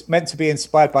that was meant to be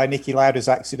inspired by Niki Lauda's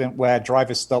accident where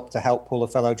drivers stopped to help pull a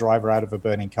fellow driver out of a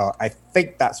burning car. I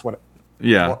think that's what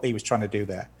he was trying to do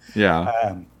there. Yeah.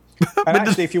 And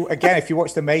actually, if you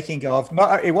watch the making of,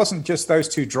 it wasn't just those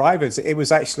two drivers. It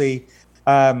was actually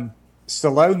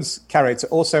Stallone's character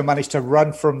also managed to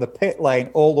run from the pit lane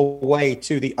all the way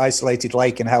to the isolated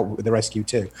lake and help with the rescue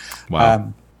too.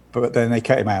 Wow. But then they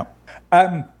cut him out.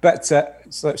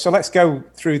 So let's go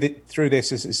through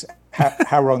this as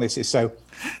how wrong this is. So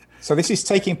this is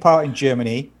taking part in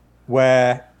Germany,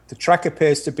 where the track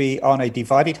appears to be on a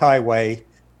divided highway,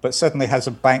 but suddenly has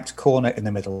a banked corner in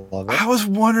the middle of it. I was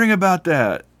wondering about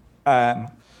that.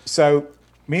 So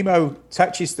Mimo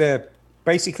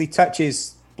basically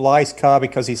touches Bly's car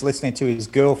because he's listening to his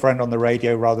girlfriend on the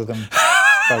radio rather than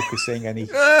focusing, and he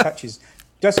that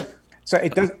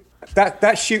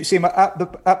shoots him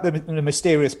up the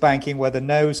mysterious banking where the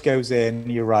nose goes in.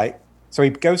 You're right. So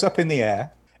he goes up in the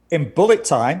air in bullet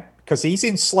time because he's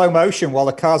in slow motion while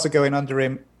the cars are going under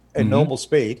him at normal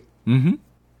speed. Mm-hmm.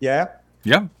 Yeah.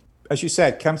 Yeah. As you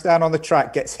said, comes down on the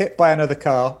track, gets hit by another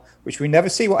car, which we never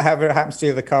see whatever happens to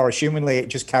the other car. Assumingly, it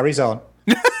just carries on,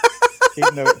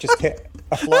 even though it just hit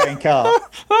a flying car,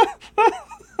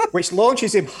 which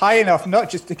launches him high enough not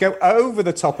just to go over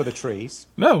the top of the trees.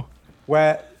 No.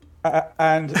 Where,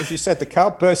 and as you said, the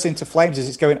car bursts into flames as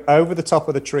it's going over the top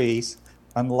of the trees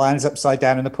and lands upside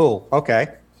down in the pool. Okay.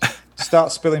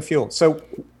 Starts spilling fuel. So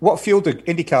what fuel do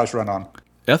Indy cars run on?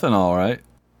 Ethanol, right?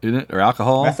 Isn't it? Or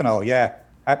alcohol? Methanol, yeah.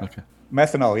 Okay.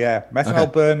 Methanol, yeah.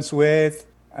 Methanol burns with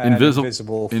an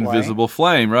invisible flame. Invisible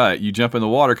flame, right. You jump in the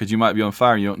water because you might be on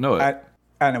fire and you don't know it.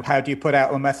 And how do you put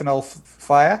out a methanol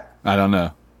fire? I don't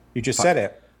know. You just said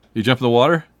it. You jump in the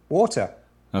water? Water.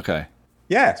 Okay.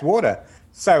 Yeah, it's water.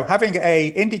 So having a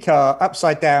Indy car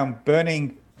upside down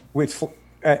burning with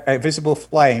a visible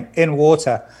flame in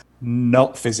water,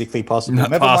 not physically possible.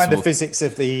 Not Never possible. mind the physics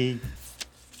of the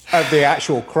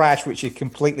actual crash, which is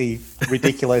completely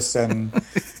ridiculous and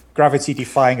gravity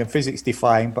defying and physics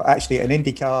defying. But actually, an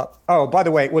Indy car. Oh, by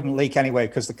the way, it wouldn't leak anyway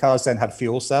because the cars then had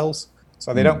fuel cells,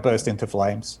 so they don't burst into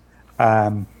flames.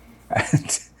 And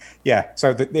yeah,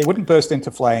 so they wouldn't burst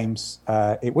into flames.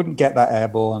 It wouldn't get that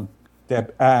airborne.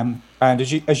 And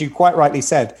as you quite rightly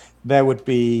said, there would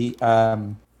be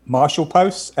marshal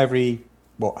posts every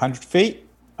 100 feet.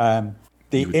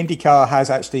 The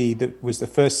IndyCar was the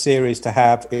first series to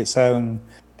have its own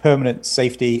permanent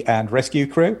safety and rescue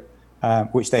crew,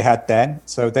 which they had then.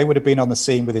 So they would have been on the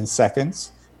scene within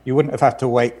seconds. You wouldn't have had to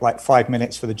wait like 5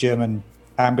 minutes for the German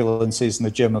ambulances and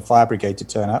the German fire brigade to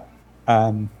turn up.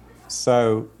 And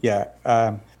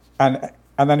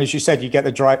then, as you said, you get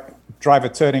the driver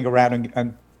turning around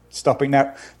and stopping.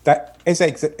 Now, that is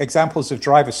examples of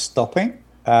drivers stopping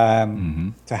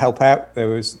to help out. There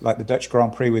was like the Dutch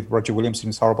Grand Prix with Roger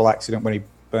Williamson's horrible accident when he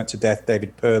burnt to death.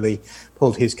 David Purley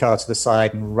pulled his car to the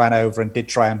side and ran over and did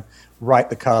try and right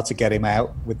the car to get him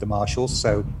out with the marshals.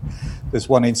 So there's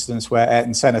one instance where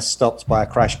Ayrton Senna stopped by a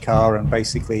crashed car and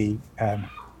basically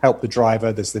helped the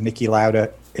driver. There's the Niki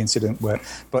Lauda incident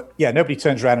but nobody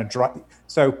turns around and drive.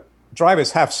 So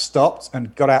drivers have stopped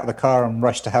and got out of the car and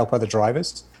rushed to help other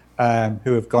drivers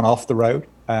who have gone off the road.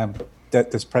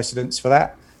 There's precedence for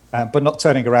that, but not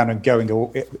turning around and going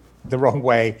the wrong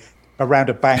way around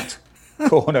a banked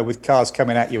corner with cars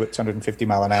coming at you at 250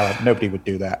 mile an hour. Nobody would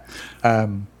do that.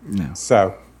 No.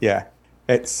 So yeah,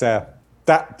 it's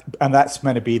that, and that's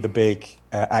meant to be the big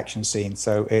action scene.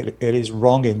 So it is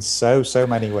wrong in so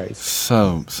many ways.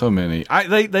 So many.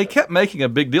 They kept making a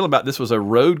big deal about this was a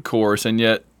road course, and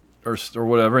yet or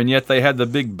whatever, and yet they had the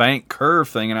big bank curve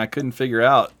thing, and I couldn't figure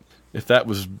out if that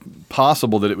was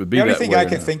possible that it would be that way. The only thing I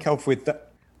can think of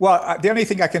the only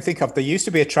thing I can think of, there used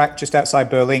to be a track just outside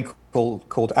Berlin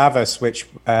called Avus, which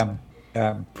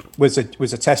was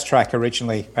a test track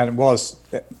originally, and it was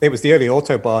the early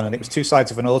Autobahn, and it was two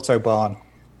sides of an Autobahn,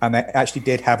 and they actually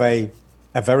did have a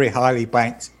very highly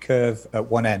banked curve at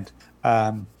one end,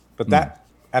 but that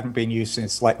hadn't been used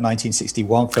since like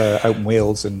 1961 for open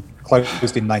wheels and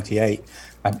closed in 98.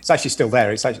 And it's actually still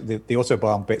there. It's actually the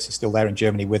Autobahn bits are still there in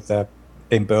Germany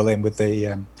in Berlin with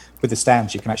the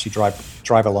stands. You can actually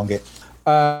drive along it.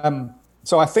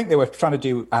 So I think they were trying to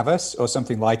do Avus or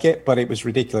something like it, but it was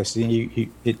ridiculous.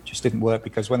 It just didn't work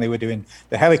because when they were doing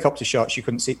the helicopter shots, you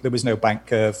couldn't see, there was no bank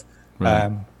curve.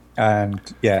 Right.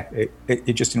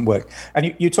 It just didn't work.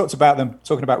 And you talked about them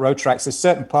talking about road tracks. There's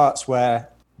certain parts where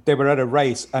they were at a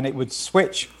race and it would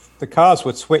switch. The cars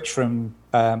would switch from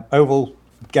oval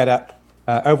setup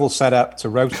to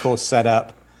road course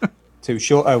setup to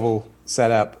short oval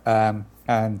setup.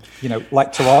 And,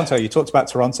 like Toronto, you talked about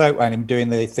Toronto and him doing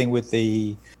the thing with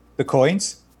the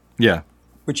coins. Yeah.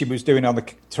 Which he was doing on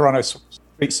the Toronto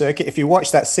street circuit. If you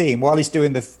watch that scene, while he's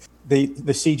doing the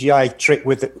CGI trick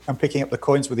and picking up the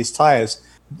coins with his tires,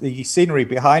 the scenery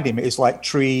behind him is like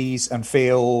trees and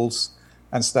fields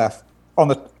and stuff. On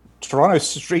the Toronto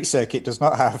street circuit does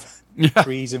not have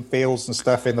trees and fields and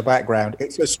stuff in the background.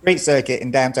 It's a street circuit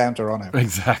in downtown Toronto.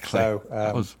 Exactly.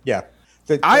 So,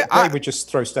 they would just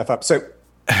throw stuff up. So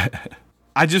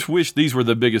I just wish these were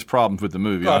the biggest problems with the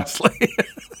movie, honestly.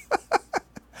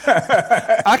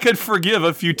 I could forgive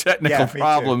a few technical me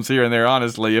problems here and there,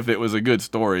 honestly, if it was a good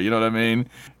story. You know what I mean?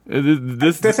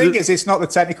 The thing is, it's not the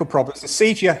technical problems. The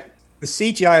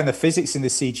CGI and the physics in the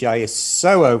CGI is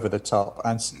so over the top.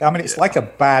 And I mean, it's like a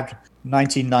bad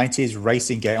 1990s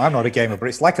racing game. I'm not a gamer, but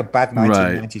it's like a bad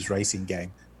 1990s racing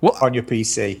game on your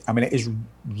PC. I mean, it is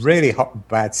really hot,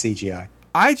 bad CGI.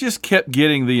 I just kept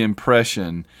getting the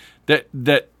impression that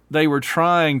they were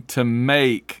trying to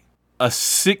make a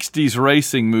 60s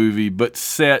racing movie, but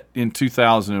set in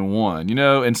 2001, you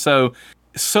know? And so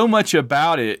much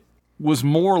about it was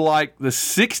more like the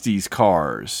 60s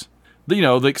cars. You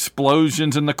know, the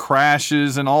explosions and the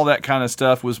crashes and all that kind of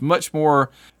stuff was much more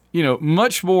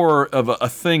of a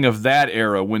thing of that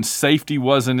era when safety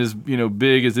wasn't as,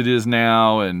 big as it is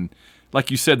now. And like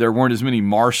you said, there weren't as many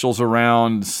marshals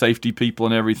around, safety people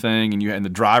and everything, and the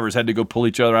drivers had to go pull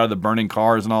each other out of the burning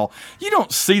cars and all. You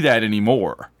don't see that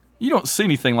anymore. You don't see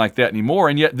anything like that anymore,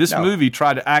 and yet this movie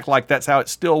tried to act like that's how it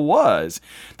still was.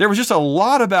 There was just a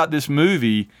lot about this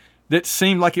movie that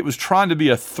seemed like it was trying to be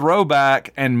a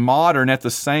throwback and modern at the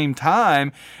same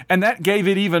time, and that gave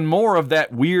it even more of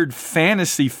that weird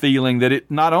fantasy feeling that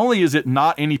it not only is it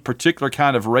not any particular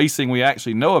kind of racing we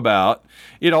actually know about,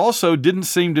 it also didn't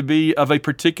seem to be of a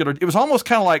particular. It was almost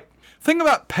kind of like, think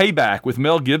about Payback with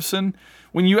Mel Gibson.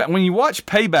 When you watch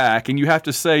Payback and you have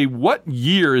to say, what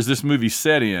year is this movie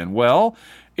set in? Well,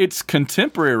 it's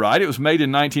contemporary, right? It was made in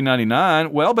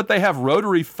 1999. Well, but they have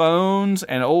rotary phones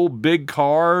and old big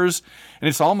cars, and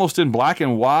it's almost in black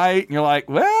and white. And you're like,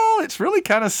 well, it's really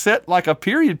kind of set like a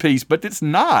period piece, but it's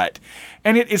not.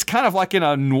 And it's kind of like in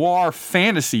a noir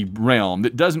fantasy realm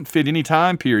that doesn't fit any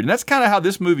time period. And that's kind of how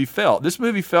this movie felt. This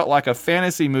movie felt like a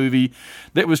fantasy movie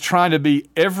that was trying to be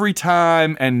every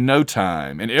time and no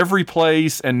time, and every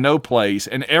place and no place,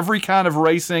 and every kind of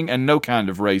racing and no kind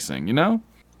of racing, you know?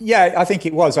 Yeah, I think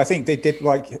it was. I think they did,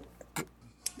 like,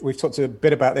 we've talked a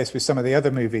bit about this with some of the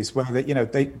other movies where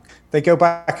they go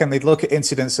back and they look at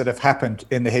incidents that have happened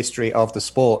in the history of the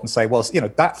sport and say, well,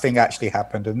 that thing actually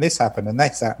happened and this happened and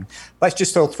this happened. Let's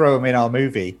just all throw them in our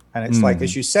movie. And it's like,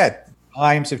 as you said,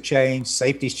 times have changed,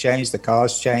 safety's changed, the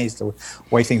cars changed, the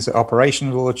way things are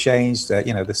operational have changed,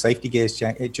 the safety gears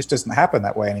changed. It just doesn't happen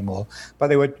that way anymore. But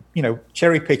they were,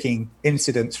 cherry picking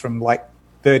incidents from like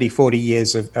 30, 40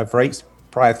 years of race,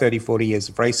 prior 30, 40 years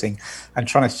of racing, and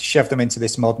trying to shove them into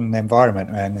this modern environment,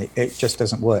 and it just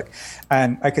doesn't work.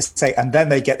 And like I say, and then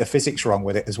they get the physics wrong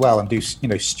with it as well and do,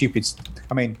 stupid.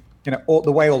 I mean,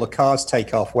 the way all the cars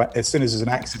take off as soon as there's an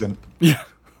accident. Yeah.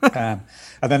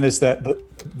 And then there's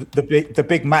the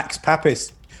big Max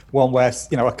Papis one where,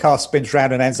 a car spins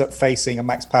around and ends up facing, and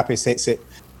Max Papis hits it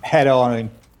head on and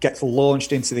gets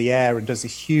launched into the air and does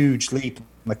this huge leap,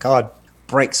 and the car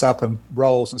breaks up and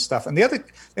rolls and stuff. And they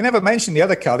never mentioned the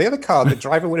other car. The other car, the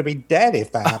driver would have been dead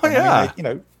if that happened. Oh, yeah. I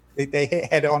mean, they hit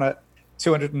head on at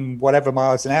 200 and whatever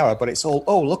miles an hour, but it's all,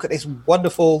 oh, look at this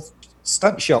wonderful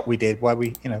stunt shot we did where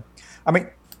we, I mean,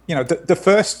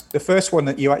 the first one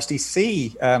that you actually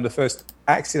see, the first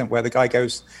accident where the guy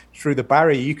goes through the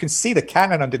barrier, you can see the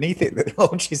cannon underneath it that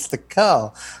launches the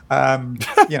car. And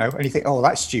you think, oh,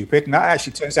 that's stupid. And that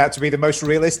actually turns out to be the most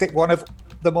realistic one of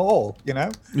them all,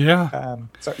 Yeah.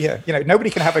 So yeah, nobody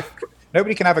can have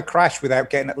a crash without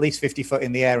getting at least 50 foot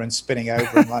in the air and spinning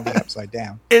over and landing upside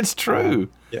down. It's true.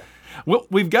 Yeah. Well,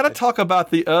 we've got to talk about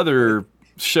the other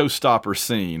showstopper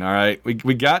scene. All right,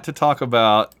 we got to talk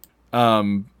about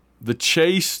the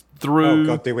chase through. Oh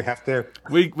God, do we have to?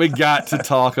 We got to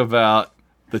talk about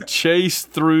the chase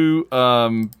through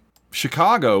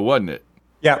Chicago, wasn't it?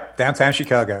 Yeah, downtown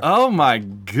Chicago. Oh my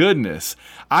goodness!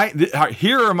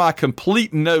 Here are my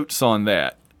complete notes on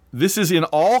that. This is in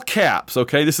all caps.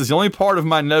 Okay, this is the only part of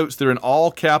my notes that are in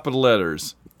all capital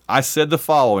letters. I said the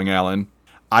following, Alan.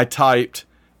 I typed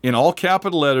in all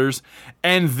capital letters,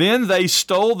 and then they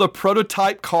stole the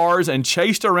prototype cars and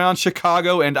chased around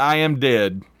Chicago, and I am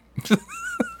dead.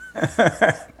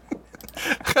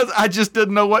 Because I just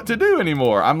didn't know what to do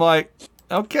anymore. I'm like,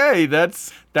 okay,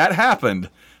 that happened.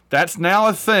 That's now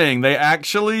a thing. They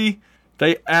actually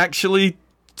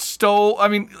stole. I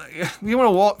mean, you want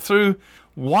to walk through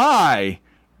why?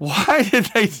 Why did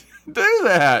they do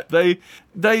that? They.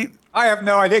 I have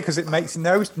no idea, because it makes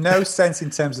no sense in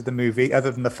terms of the movie, other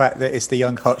than the fact that it's the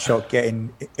young hotshot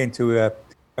getting into a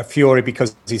fury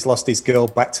because he's lost his girl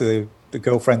back to the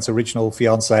girlfriend's original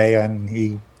fiance, and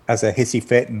he has a hissy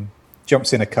fit and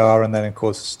jumps in a car, and then of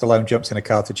course Stallone jumps in a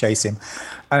car to chase him.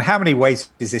 And how many ways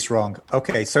is this wrong?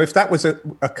 Okay, so if that was a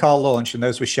car launch and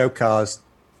those were show cars,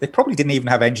 they probably didn't even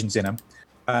have engines in them.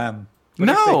 But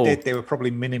no, if they did, they were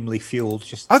probably minimally fueled.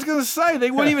 I was going to say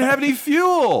they wouldn't even have any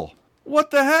fuel.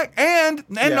 What the heck? And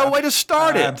no way to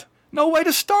start it. No way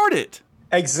to start it.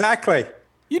 Exactly.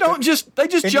 You don't they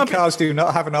just jump. Cars do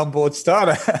not have an onboard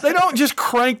starter. They don't just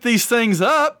crank these things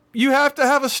up. You have to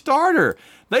have a starter.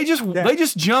 They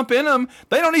just jump in them.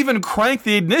 They don't even crank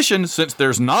the ignition since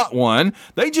there's not one.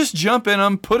 They just jump in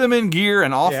them, put them in gear,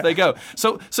 and off they go.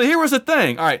 So here was the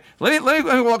thing. All right, let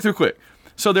me walk through quick.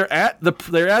 So they're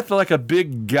at like a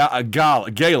big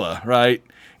gala, right?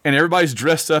 And everybody's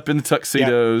dressed up in the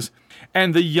tuxedos.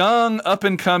 And the young up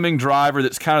and coming driver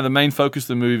that's kind of the main focus of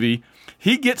the movie,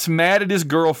 he gets mad at his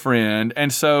girlfriend,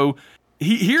 and so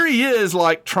here he is,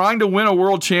 like, trying to win a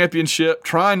world championship,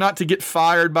 trying not to get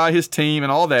fired by his team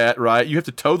and all that, right? You have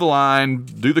to toe the line,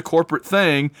 do the corporate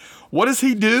thing. What does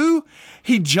he do?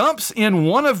 He jumps in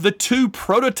one of the 2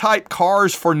 prototype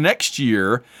cars for next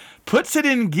year, puts it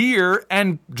in gear,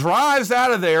 and drives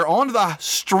out of there onto the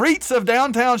streets of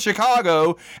downtown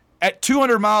Chicago at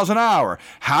 200 miles an hour.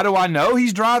 How do I know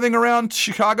he's driving around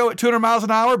Chicago at 200 miles an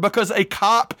hour? Because a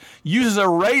cop uses a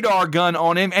radar gun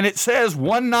on him and it says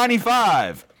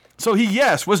 195. So he,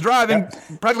 was driving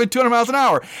practically 200 miles an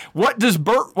hour. What does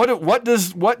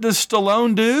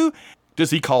Stallone do? Does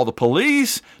he call the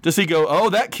police? Does he go, oh,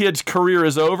 that kid's career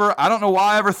is over? I don't know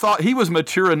why I ever thought he was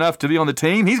mature enough to be on the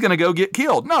team. He's going to go get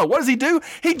killed. No, what does he do?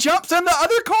 He jumps in the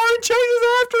other car and chases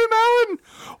after him, Alan.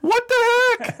 What the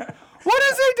heck? What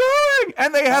is he doing?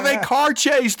 And they have a car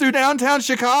chase through downtown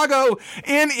Chicago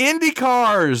in Indy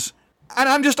cars. And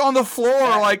I'm just on the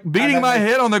floor, like, beating my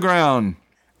head on the ground.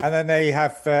 And then they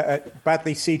have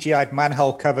badly CGI'd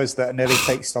manhole covers that nearly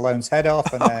take Stallone's head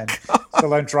off. And then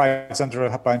Stallone drives under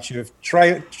a bunch of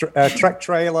truck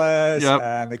trailers.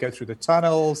 And they go through the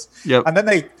tunnels. And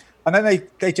then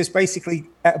they just basically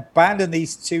abandon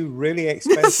these 2 really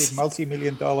expensive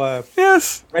multi-million-dollar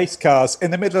race cars in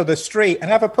the middle of the street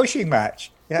and have a pushing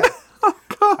match. Yeah,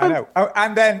 I know. Oh,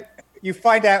 and then you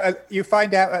find out at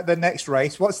the next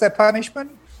race, what's their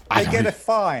punishment? They get a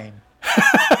fine.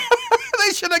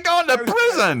 They should have gone to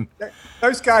prison.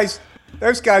 Those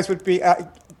guys would be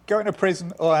going to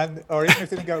prison, or even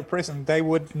if they didn't go to prison, they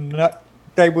would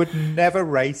never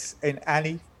race in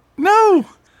any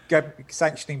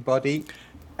sanctioning body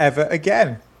ever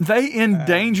again. They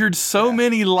endangered so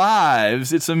many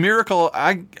lives. It's a miracle.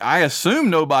 I assume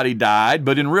nobody died,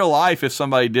 but in real life, if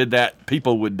somebody did that,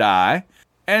 people would die.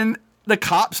 And the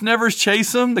cops never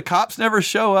chase them. The cops never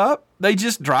show up. They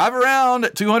just drive around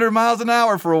at 200 miles an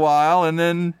hour for a while,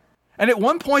 and at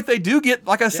one point they do get,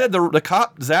 like I said, the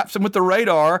cop zaps him with the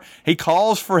radar. He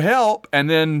calls for help, and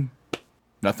then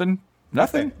nothing. No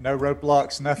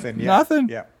roadblocks, nothing. Yeah. Nothing.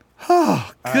 Yeah.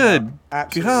 Oh, good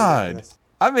God. Ridiculous.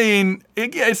 I mean,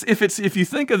 if you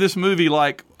think of this movie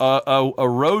like a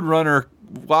Roadrunner,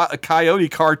 a Coyote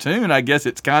cartoon, I guess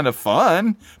it's kind of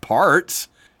fun. The parts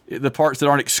that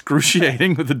aren't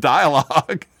excruciating with the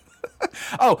dialogue.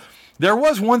 Oh, there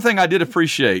was one thing I did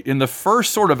appreciate. In the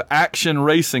first sort of action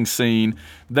racing scene,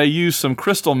 they used some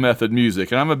Crystal Method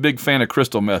music, and I'm a big fan of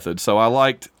Crystal Method, so I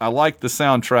liked the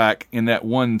soundtrack in that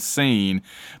one scene.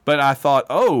 But I thought,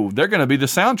 oh, they're going to be the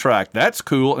soundtrack. That's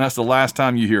cool, and that's the last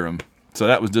time you hear them. So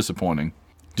that was disappointing.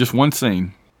 Just one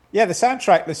scene. Yeah, the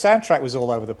soundtrack was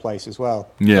all over the place as well.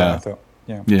 Yeah. I thought.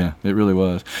 Yeah, it really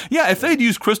was. Yeah, if they'd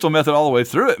used Crystal Method all the way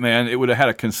through it, man, it would have had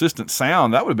a consistent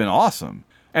sound. That would have been awesome.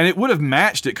 And it would have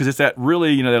matched it because it's that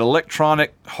really, that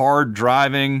electronic, hard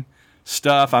driving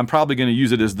stuff. I'm probably going to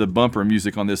use it as the bumper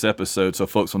music on this episode so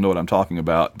folks will know what I'm talking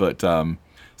about. But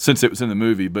since it was in the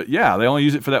movie. But yeah, they only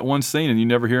use it for that one scene and you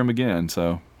never hear them again.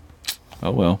 So,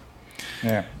 oh well.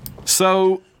 Yeah.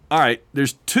 So, all right,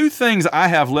 there's 2 things I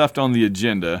have left on the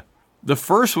agenda. The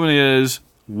first one is,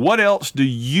 what else do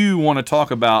you want to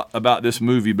talk about this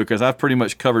movie? Because I've pretty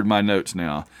much covered my notes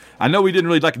now. I know we didn't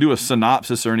really like to do a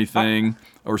synopsis or anything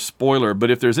or spoiler,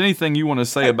 but if there's anything you want to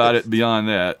say about it beyond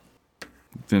that,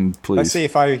 then please. Let's see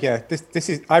if this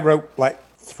is. I wrote like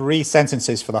 3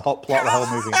 sentences for the whole plot of the whole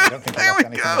movie. I don't think I left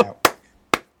anything out.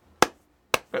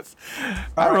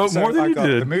 I wrote more than you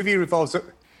did. The movie revolves.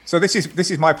 So this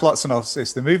is my plot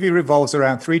synopsis. The movie revolves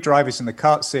around 3 drivers in the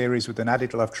kart series with an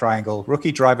added love triangle.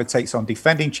 Rookie driver takes on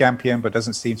defending champion but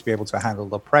doesn't seem to be able to handle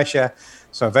the pressure.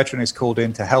 So a veteran is called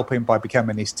in to help him by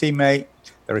becoming his teammate.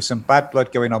 There is some bad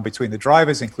blood going on between the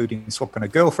drivers, including swapping a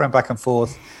girlfriend back and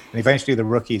forth. And eventually the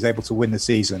rookie is able to win the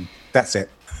season. That's it.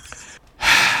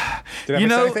 Did I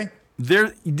miss anything?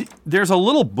 There's a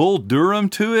little Bull Durham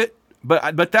to it,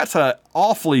 but that's a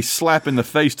awfully slap in the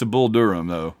face to Bull Durham,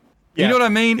 though. You know what I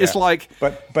mean? Yeah. It's like,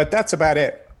 but that's about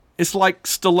it. It's like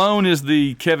Stallone is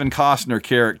the Kevin Costner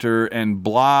character, and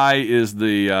Bly is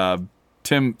the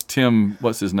Tim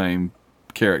what's his name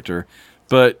character.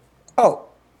 But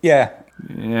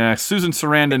Yeah, Susan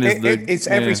Sarandon is it's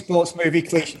every sports movie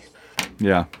cliche.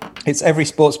 Yeah. It's every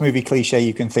sports movie cliche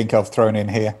you can think of thrown in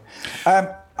here.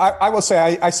 I will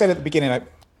say, I said at the beginning,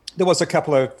 there was a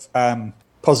couple of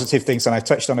positive things, and I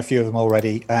touched on a few of them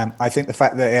already. I think the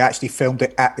fact that they actually filmed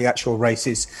it at the actual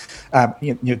races,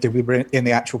 they were in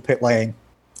the actual pit lane,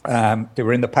 they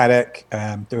were in the paddock,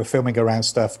 they were filming around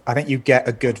stuff. I think you get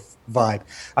a good vibe.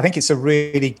 I think it's a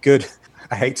really good,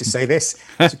 I hate to say this,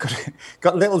 it's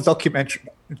got little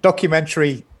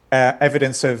documentary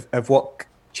evidence of what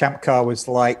Champ Car was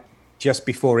like just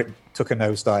before it took a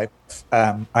nosedive.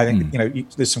 I think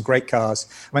there's some great cars.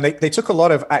 I mean, they took a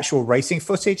lot of actual racing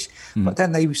footage, but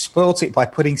then they spoilt it by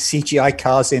putting CGI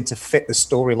cars in to fit the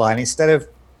storyline. Instead of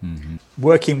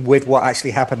working with what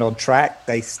actually happened on track,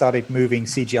 they started moving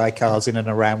CGI cars in and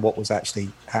around what was actually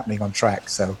happening on track.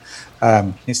 So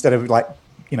instead of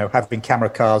having camera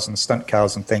cars and stunt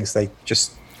cars and things, they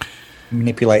just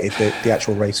manipulated the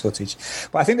actual race footage.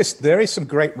 But I think there is some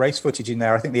great race footage in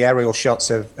there. I think the aerial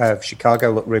shots of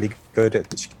Chicago look really good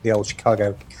at the old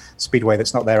Chicago Speedway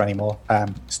that's not there anymore.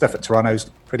 Stuff at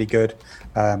Toronto's pretty good.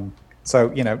 So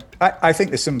I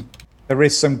think there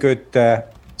is some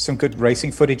good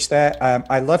racing footage there.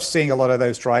 I love seeing a lot of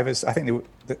those drivers. I think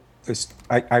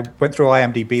I went through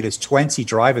IMDb. There's 20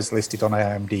 drivers listed on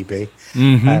IMDb.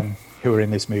 Who are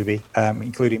in this movie,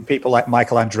 including people like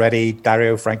Michael Andretti,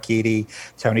 Dario Franchitti,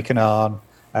 Tony Kanaan,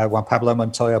 Juan Pablo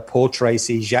Montoya, Paul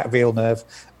Tracy, Jacques Villeneuve.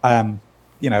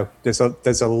 There's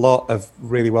a lot of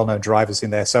really well-known drivers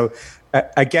in there. So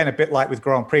again, a bit like with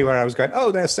Grand Prix, where I was going,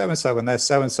 oh, there's so-and-so and there's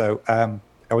so-and-so.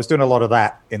 I was doing a lot of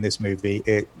that in this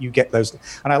movie. You get those.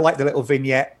 And I like the little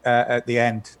vignette at the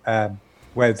end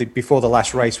where before the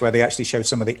last race, where they actually show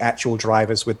some of the actual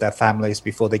drivers with their families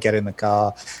before they get in the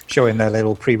car, showing their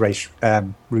little pre-race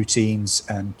routines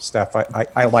and stuff.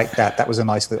 I like that. That was a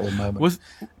nice little moment.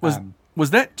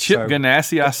 Was that Chip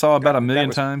Ganassi I saw about a million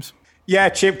times? Yeah,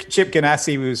 Chip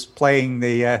Ganassi was playing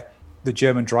the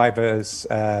German driver's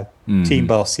team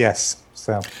boss. Yes.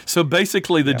 So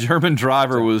basically, the German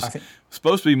driver was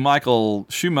supposed to be Michael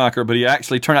Schumacher, but he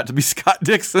actually turned out to be Scott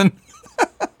Dixon.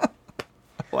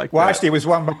 Actually, it was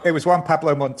Juan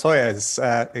Pablo Montoya's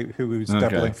who was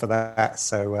doubling for that.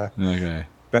 So,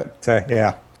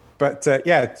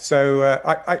 So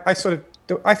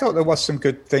I thought there was some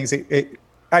good things. It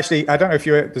actually, I don't know if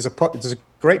there's a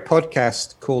great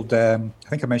podcast called I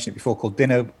think I mentioned it before, called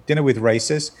Dinner with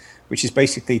Racers, which is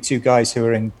basically two guys who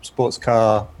are in sports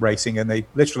car racing, and they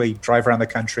literally drive around the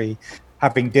country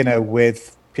having dinner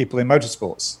with people in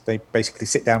motorsports. They basically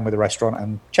sit down with a restaurant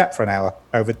and chat for an hour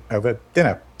over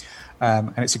dinner.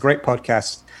 And it's a great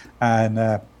podcast.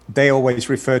 And they always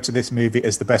refer to this movie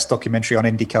as the best documentary on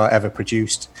IndyCar ever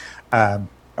produced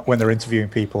when they're interviewing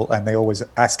people. And they always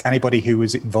ask anybody who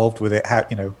was involved with it,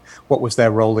 what was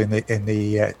their role in the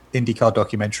IndyCar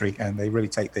documentary. And they really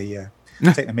take the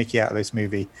mickey out of this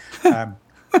movie.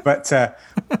 But so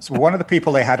one of the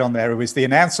people they had on there was the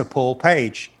announcer, Paul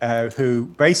Page, who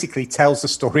basically tells the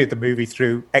story of the movie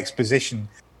through exposition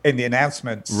in the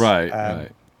announcements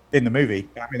in the movie.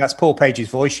 I mean, that's Paul Page's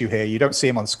voice you hear. You don't see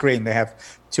him on screen. They have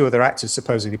two other actors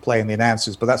supposedly playing the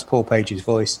announcers, but that's Paul Page's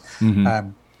voice,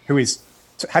 who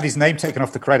had his name taken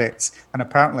off the credits. And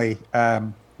apparently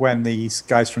when these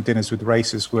guys from Dinners with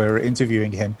Racers were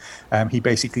interviewing him, he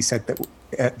basically said that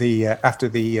after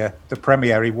the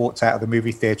premiere, he walked out of the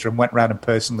movie theater and went around and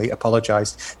personally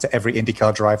apologized to every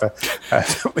IndyCar driver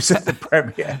that was at the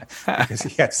premiere because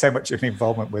he had so much of an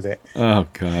involvement with it. Oh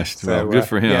gosh, well, good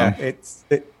for him. It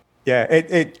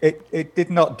did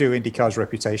not do IndyCar's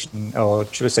reputation, or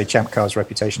should I say Champ Car's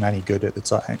reputation, any good at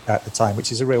the time,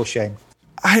 which is a real shame.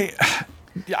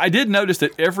 I did notice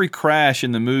that every crash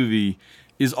in the movie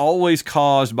is always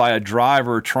caused by a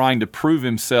driver trying to prove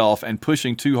himself and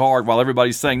pushing too hard while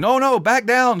everybody's saying, no, back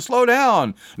down, slow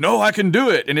down. No, I can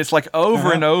do it. And it's like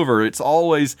over and over. It's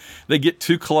always, they get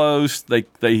too close. They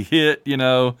hit,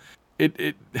 so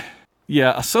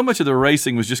much of the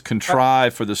racing was just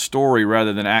contrived for the story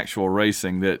rather than actual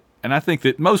racing. And I think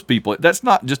that most people, that's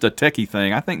not just a techie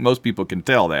thing. I think most people can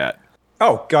tell that.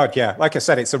 Oh God, yeah. Like I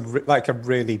said, it's like a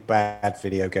really bad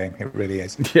video game. It really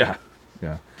is. Yeah.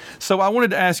 So I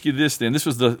wanted to ask you this then. This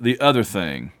was the other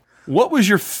thing. What was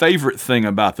your favorite thing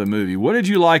about the movie? What did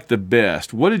you like the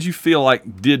best? What did you feel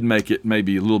like did make it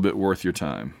maybe a little bit worth your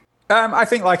time? I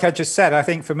think, like I just said, I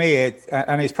think for me,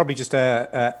 and it's probably just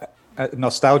a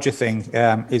nostalgia thing,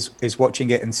 is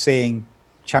watching it and seeing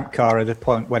Champ Car at a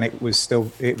point when it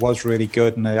was really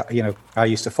good, and I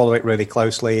used to follow it really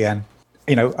closely, and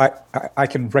I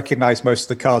can recognize most of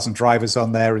the cars and drivers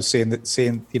on there, and seeing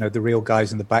the real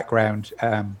guys in the background.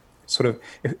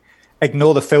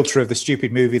 ignore the filter of the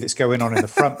stupid movie that's going on in the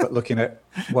front, but looking at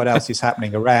what else is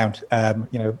happening around. I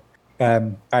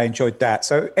enjoyed that.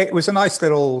 So it was a nice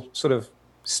little sort of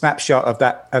snapshot of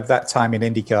that time in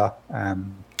IndyCar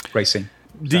racing.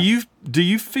 Do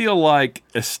you feel like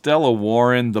Estella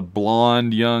Warren, the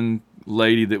blonde young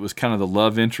lady that was kind of the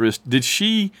love interest,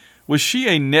 was she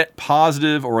a net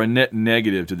positive or a net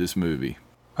negative to this movie?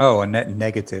 Oh, a net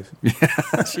negative.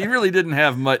 She really didn't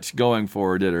have much going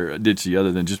for her, did she?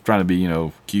 Other than just trying to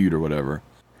be, cute or whatever.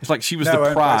 It's like she was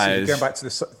the prize. Going back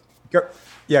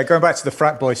to the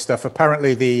frat boy stuff.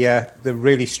 Apparently, the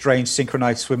really strange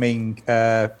synchronized swimming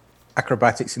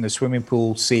acrobatics in the swimming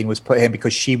pool scene was put in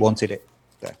because she wanted it.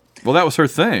 Well, that was her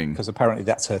thing. Because apparently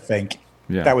that's her thing.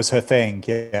 Yeah. That was her thing.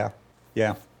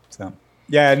 Yeah. So,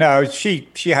 no, she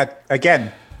had,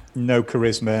 again, no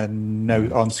charisma, no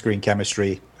on-screen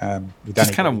chemistry.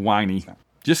 Just kind of whiny.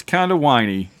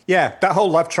 Yeah, that whole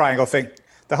love triangle thing.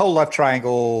 The whole love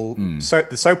triangle, so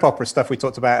the soap opera stuff we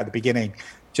talked about at the beginning,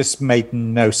 just made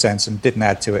no sense and didn't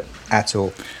add to it at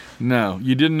all. No,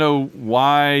 you didn't know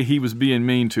why he was being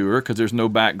mean to her because there's no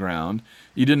background.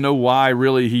 You didn't know why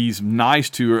really he's nice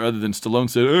to her other than Stallone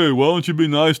said, hey, why don't you be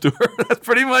nice to her? That's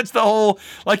pretty much the whole,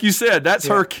 like you said, that's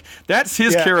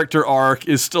his character arc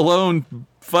is Stallone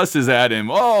fusses at him.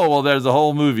 Oh, well, there's the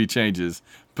whole movie changes.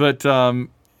 But, I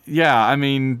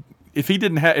mean, if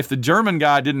the German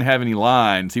guy didn't have any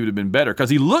lines, he would have been better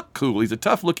because he looked cool. He's a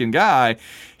tough looking guy.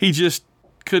 He just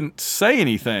couldn't say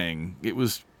anything. It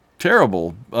was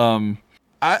terrible.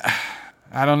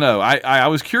 I don't know. I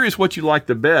was curious what you liked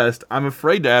the best. I'm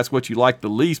afraid to ask what you liked the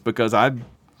least because I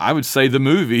would say the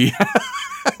movie.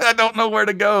 I don't know where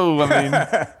to go.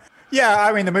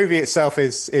 I mean, the movie itself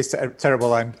is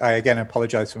terrible. I again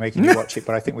apologize for making you watch it,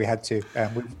 but I think we had to.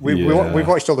 We've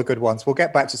watched all the good ones. We'll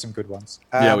get back to some good ones.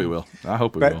 Yeah, we will. I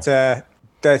hope we will. But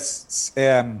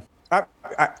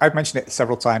I've mentioned it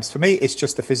several times. For me, it's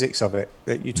just the physics of it.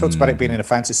 You talked about it being in a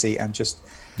fantasy and just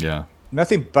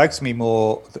nothing bugs me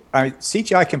more. I mean,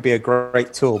 CGI can be a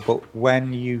great tool, but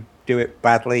when you do it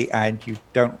badly and you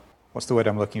don't, what's the word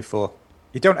I'm looking for?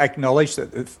 You don't acknowledge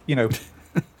that,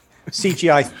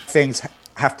 CGI things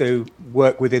have to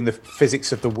work within the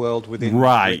physics of the world within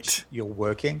which you're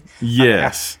working.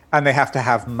 Yes. And they have to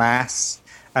have mass,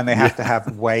 and they have to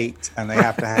have weight, and they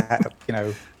have to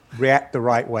have, react the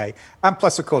right way. And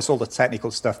plus, of course, all the technical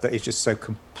stuff that is just so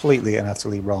completely and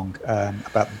utterly wrong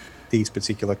about these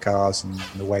particular cars and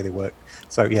the way they work.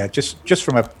 So, yeah, just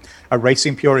from a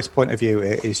racing purist point of view,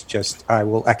 it is just, I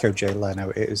will echo Jay Leno,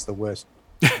 it is the worst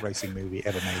racing movie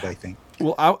ever made, I think.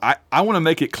 Well, I want to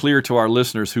make it clear to our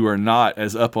listeners who are not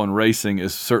as up on racing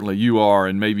as certainly you are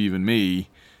and maybe even me,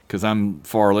 because I'm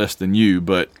far less than you,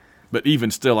 but even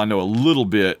still I know a little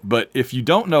bit. But if you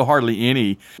don't know hardly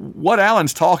any, what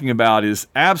Alan's talking about is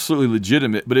absolutely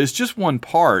legitimate, but it's just one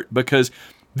part because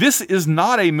this is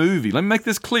not a movie. Let me make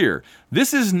this clear.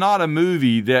 This is not a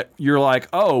movie that you're like,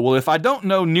 oh, well, if I don't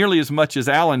know nearly as much as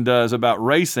Alan does about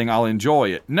racing, I'll enjoy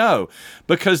it. No,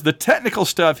 because the technical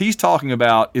stuff he's talking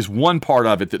about is one part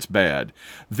of it that's bad.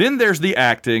 Then there's the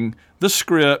acting, the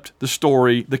script, the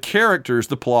story, the characters,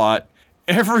 the plot,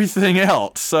 everything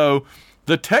else. So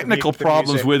the technical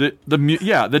problems with it,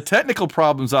 the technical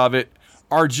problems of it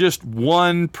are just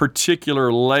one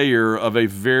particular layer of a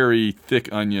very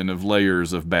thick onion of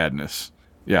layers of badness.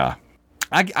 Yeah.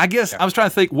 I guess I was trying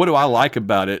to think, what do I like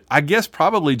about it? I guess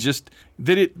probably just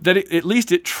that it at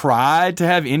least it tried to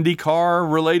have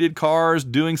IndyCar related cars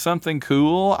doing something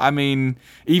cool. I mean,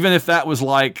 even if that was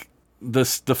like the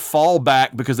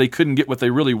fallback because they couldn't get what they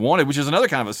really wanted, which is another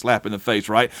kind of a slap in the face,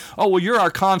 right? Oh, well, you're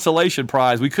our consolation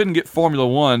prize. We couldn't get Formula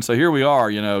One, so here we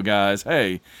are, guys.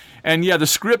 Hey. And yeah, the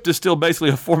script is still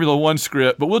basically a Formula One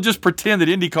script, but we'll just pretend that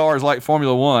IndyCar is like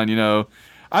Formula One,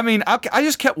 I mean, I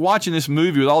just kept watching this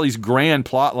movie with all these grand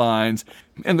plot lines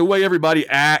and the way everybody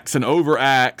acts and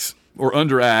overacts or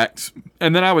underacts.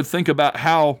 And then I would think about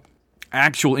how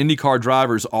actual IndyCar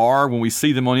drivers are when we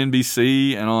see them on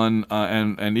NBC and on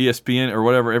and ESPN or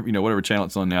whatever channel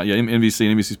it's on now. Yeah,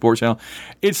 NBC and NBC Sports Channel.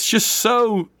 It's just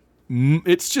so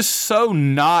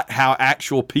not how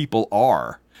actual people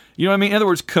are. You know what I mean? In other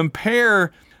words,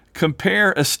 compare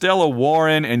Estella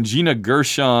Warren and Gina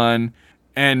Gershon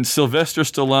and Sylvester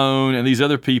Stallone and these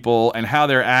other people and how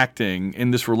they're acting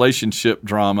in this relationship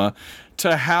drama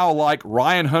to how like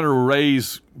Ryan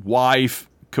Hunter-Reay's wife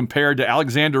compared to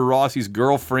Alexander Rossi's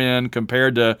girlfriend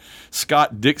compared to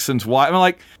Scott Dixon's wife. I mean,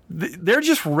 like, they're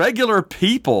just regular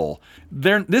people.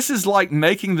 This is like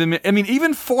making them... I mean,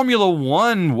 even Formula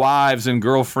One wives and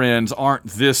girlfriends aren't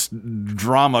this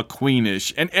drama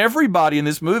queenish. And everybody in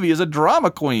this movie is a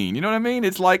drama queen. You know what I mean?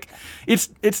 It's like...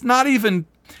 It's not even...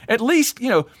 at least,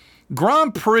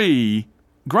 Grand Prix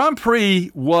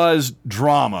was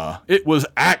drama. It was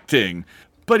acting,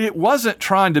 but it wasn't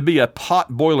trying to be a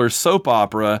potboiler soap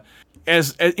opera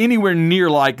as anywhere near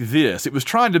like this. It was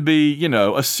trying to be,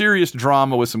 a serious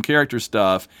drama with some character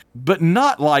stuff, but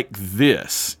not like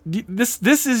this.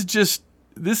 This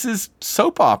is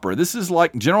soap opera. This is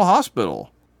like General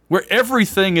Hospital, where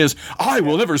everything is, I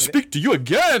will never speak to you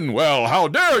again. Well, how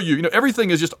dare you? Everything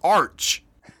is just arch,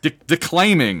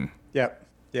 declaiming. Yeah,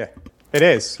 it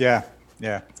is. Yeah.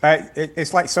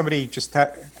 It's like somebody just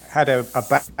had a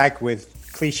bag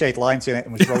with cliched lines in it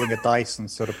and was rolling a dice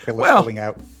and sort of pulling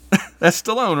out. That's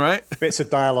Stallone, right? Bits of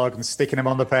dialogue and sticking them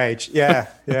on the page. Yeah.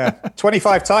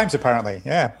 25 times apparently.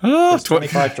 Yeah.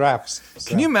 25 drafts. So.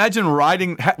 Can you imagine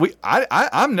writing?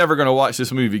 I'm never going to watch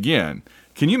this movie again.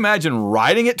 Can you imagine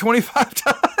writing it 25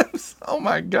 times? Oh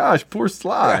my gosh, poor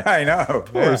Sly. I know.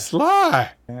 Poor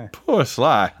Sly. Yeah. Poor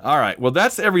Sly. All right. Well,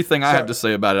 that's everything I have to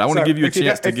say about it. I want to give you a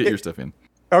chance to get your stuff in.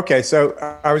 Okay, so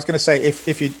I was going to say,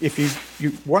 if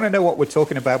you want to know what we're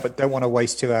talking about but don't want to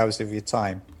waste 2 hours of your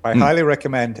time, I highly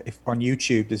recommend, on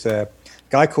YouTube, there's a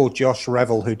guy called Josh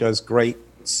Revel who does great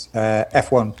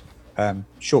F1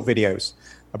 short videos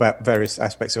about various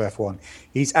aspects of F1.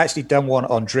 He's actually done one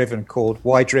on Driven called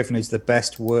Why Driven is the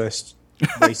Best Worst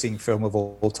Racing Film of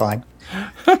All Time.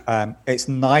 It's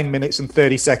 9 minutes and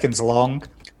 30 seconds long.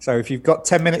 So if you've got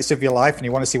 10 minutes of your life and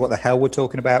you want to see what the hell we're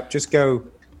talking about, just go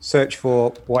search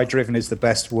for Why Driven is the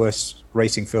Best Worst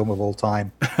Racing Film of All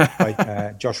Time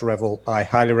by Josh Revel. I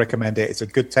highly recommend it. It's a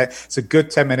good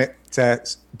 10-minute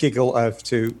giggle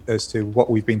as to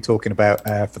what we've been talking about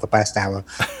for the past hour.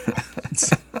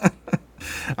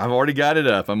 I've already got it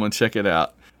up. I'm going to check it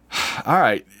out. All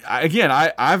right.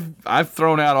 I've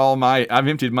thrown out I've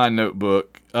emptied my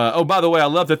notebook. By the way, I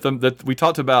love that we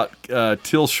talked about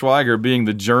Till Schweiger being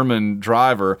the German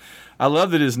driver. I love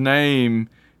that his name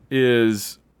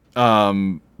is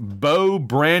Bo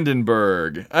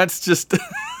Brandenburg. That's just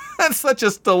that's such a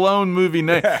Stallone movie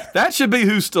name. That should be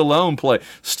who Stallone played.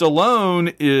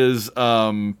 Stallone is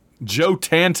Joe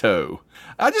Tanto.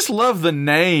 I just love the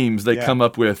names they come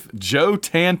up with. Joe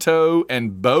Tanto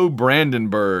and Bo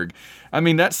Brandenburg. I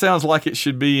mean, that sounds like it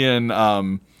should be in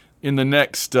the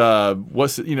next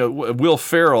Will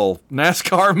Ferrell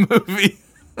NASCAR movie.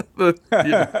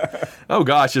 Oh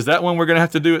gosh, is that one we're gonna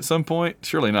have to do at some point?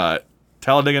 Surely not.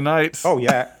 Talladega Nights. Oh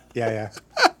yeah. Nights,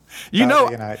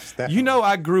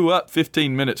 I grew up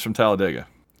 15 minutes from Talladega.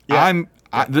 Yeah.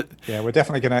 We're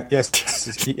definitely gonna. Yes,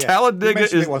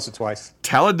 Talladega is once or twice.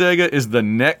 Talladega is the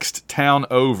next town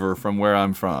over from where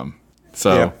I'm from.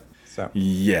 So,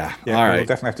 yeah. All right. We'll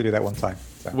definitely have to do that one time.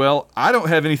 So. Well, I don't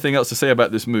have anything else to say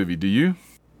about this movie. Do you?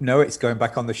 No, it's going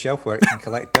back on the shelf where it can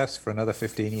collect dust for another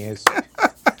 15 years.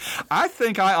 I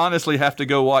think I honestly have to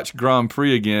go watch Grand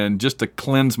Prix again just to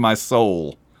cleanse my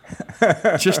soul,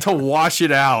 just to wash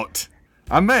it out.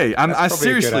 I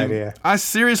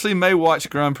seriously may watch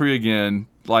Grand Prix again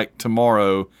like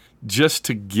tomorrow just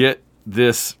to get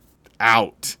this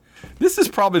out. This is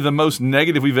probably the most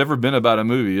negative we've ever been about a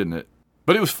movie, isn't it?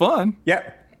 But it was fun. Yeah,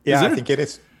 I think it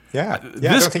is. Yeah. I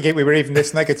don't think we were even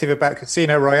this negative about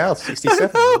Casino Royale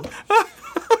 67.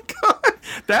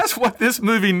 That's what this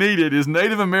movie needed, is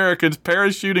Native Americans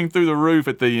parachuting through the roof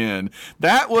at the end.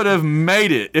 That would have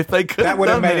made it if they could have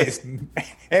done that.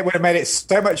 It would have made it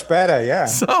so much better, yeah.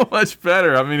 So much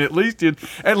better. I mean, at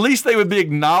least they would be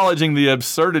acknowledging the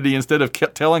absurdity instead of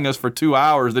kept telling us for 2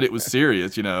 hours that it was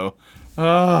serious,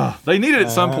 They needed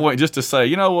at some point just to say,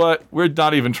 you know what, we're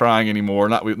not even trying anymore.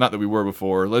 Not that we were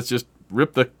before. Let's just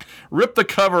rip the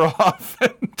cover off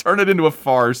and turn it into a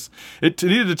farce. It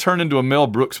needed to turn into a Mel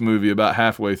Brooks movie about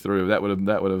halfway through. That would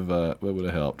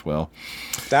have helped. Well,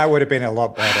 that would have been a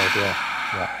lot better.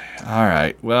 Yeah. All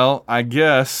right. Well, I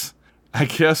guess.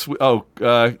 It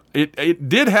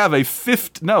did have a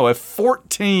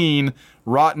 14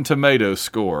 Rotten Tomatoes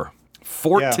score.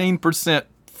 14%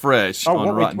 fresh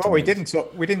on Rotten Tomatoes.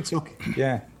 We didn't talk.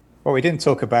 Yeah. What we didn't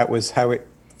talk about was how it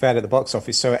fared at the box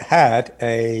office. So it had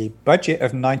a budget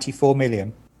of $94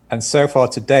 million, and so far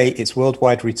to date, its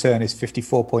worldwide return is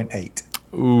 $54.8.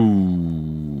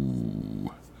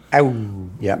 Ooh. Oh,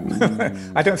 yeah.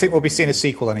 I don't think we'll be seeing a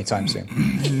sequel anytime soon.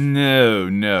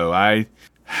 No.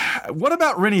 What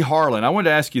about Rennie Harlin? I wanted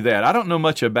to ask you that. I don't know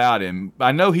much about him.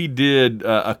 I know he did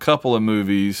a couple of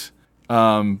movies.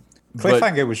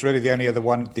 Cliffhanger was really the only other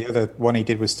one. The other one he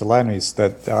did was Stallone,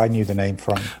 that I knew the name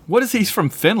from. What is he? He's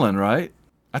from Finland, right?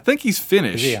 I think he's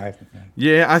Finnish.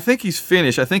 Yeah, I think he's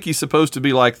Finnish. I think he's supposed to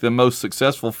be like the most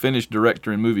successful Finnish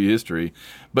director in movie history,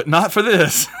 but not for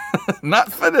this.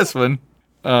 Not for this one.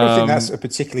 I don't think that's a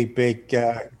particularly big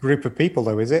group of people,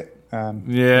 though, is it?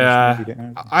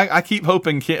 Yeah, I keep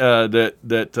hoping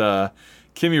that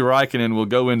Kimi Räikkönen will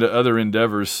go into other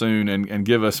endeavors soon and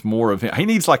give us more of him. He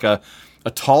needs like a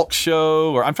talk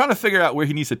show, or I'm trying to figure out where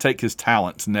he needs to take his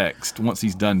talents next once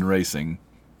he's done racing,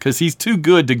 because he's too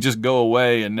good to just go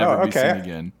away and never be seen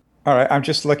again. All right, I'm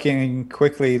just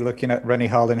quickly looking at Rennie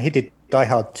Harlin. He did Die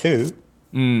Hard 2.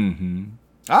 Mm-hmm.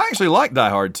 I actually like Die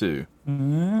Hard 2.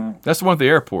 Mm-hmm. That's the one at the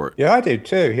airport. Yeah, I do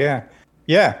too,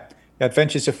 yeah.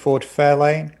 Adventures of Ford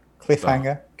Fairlane,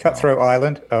 Cliffhanger, Cutthroat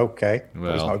Island. Okay,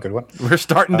 well, that's not a good one. We're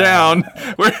starting down.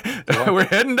 We're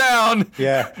heading down.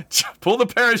 Yeah. Pull the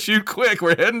parachute quick.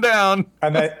 We're heading down.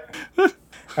 And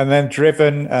then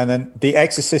Driven, and then The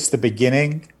Exorcist: The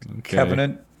Beginning,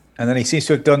 Covenant, and then he seems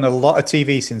to have done a lot of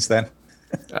TV since then.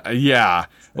 Yeah.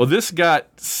 Well, this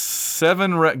got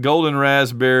 7 Golden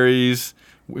Raspberries,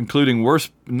 including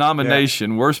worst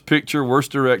nomination, worst picture,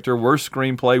 worst director, worst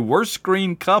screenplay, worst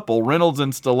screen couple, Reynolds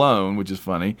and Stallone, which is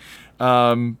funny.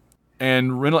 And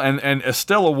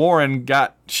Estella Warren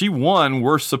she won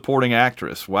worst supporting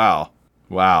actress. Wow.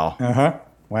 Wow.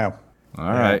 Wow.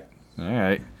 All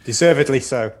right. Deservedly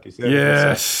so.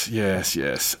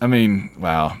 Yes. I mean,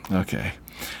 wow. Okay.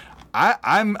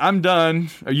 I'm done.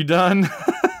 Are you done?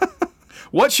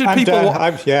 What should people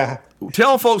watch?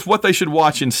 Tell folks what they should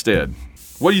watch instead.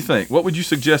 What do you think? What would you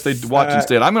suggest they watch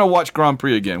instead? I'm going to watch Grand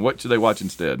Prix again. What should they watch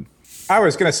instead? I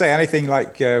was going to say anything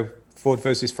like Ford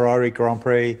versus Ferrari Grand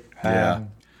Prix.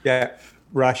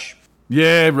 Rush.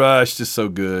 Yeah, Rush is so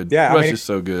good. Yeah, Rush is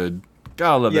so good.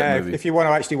 God, I love that movie. If you want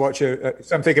to actually watch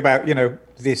something about,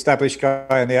 the established guy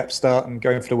and the upstart and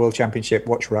going for the world championship,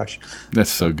 watch Rush. That's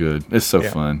so good. It's so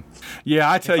fun.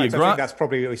 Yeah, I tell you, I think that's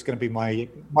probably always going to be my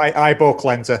eyeball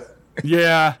cleanser.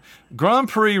 Yeah, Grand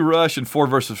Prix, Rush, and Ford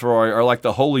versus Ferrari are like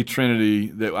the holy trinity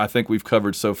that I think we've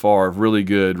covered so far of really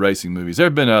good racing movies. There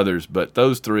have been others, but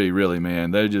those 3 really,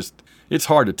 man, it's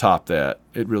hard to top that.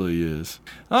 It really is.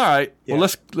 All right. Yeah. Well,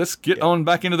 let's get on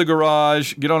back into the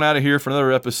garage. Get on out of here for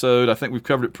another episode. I think we've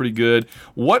covered it pretty good.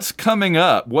 What's coming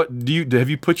up? Have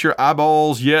you put your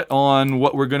eyeballs yet on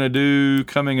what we're going to do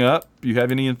coming up? Do you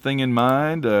have anything in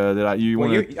mind that you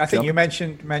want to? I think you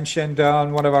mentioned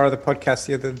on one of our other podcasts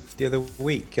the other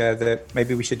week that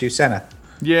maybe we should do Senna.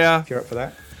 Yeah. If you're up for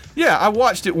that. Yeah, I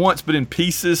watched it once, but in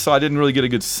pieces, so I didn't really get a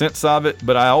good sense of it.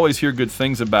 But I always hear good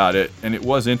things about it, and it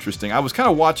was interesting. I was kind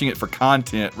of watching it for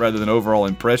content rather than overall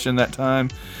impression that time,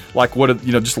 like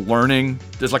just learning.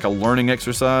 There's like a learning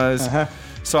exercise.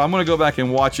 So I'm gonna go back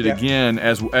and watch it again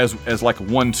as like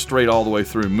one straight all the way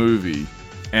through movie,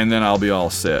 and then I'll be all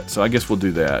set. So I guess we'll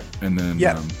do that, and then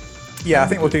I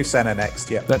think we'll do Senna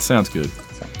next. Yeah, that sounds good.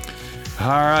 All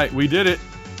right, we did it.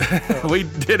 We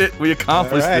did it. We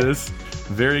accomplished this.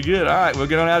 Very good. All right, we'll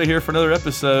get on out of here for another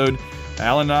episode.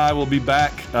 Alan and I will be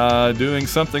back doing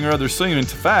something or other soon. In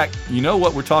fact, you know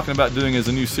what we're talking about doing as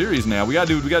a new series now. We got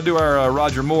to do our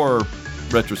Roger Moore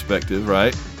retrospective,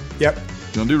 right? Yep.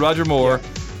 We're gonna do Roger Moore,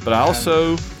 but I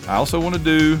also want to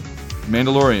do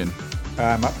Mandalorian.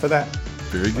 I'm up for that.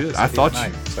 Very good. I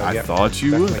thought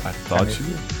you would.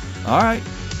 All right,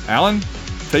 Alan,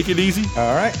 take it easy.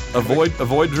 All right.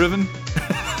 Avoid driven.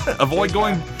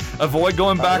 Avoid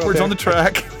going backwards on the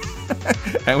track.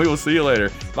 And we will see you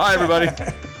later. Bye, everybody.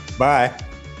 Bye.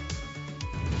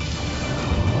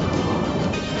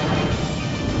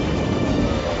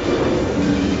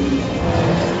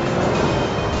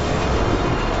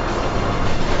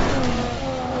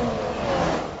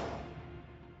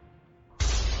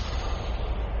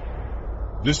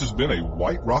 This has been a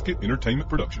White Rocket Entertainment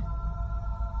production.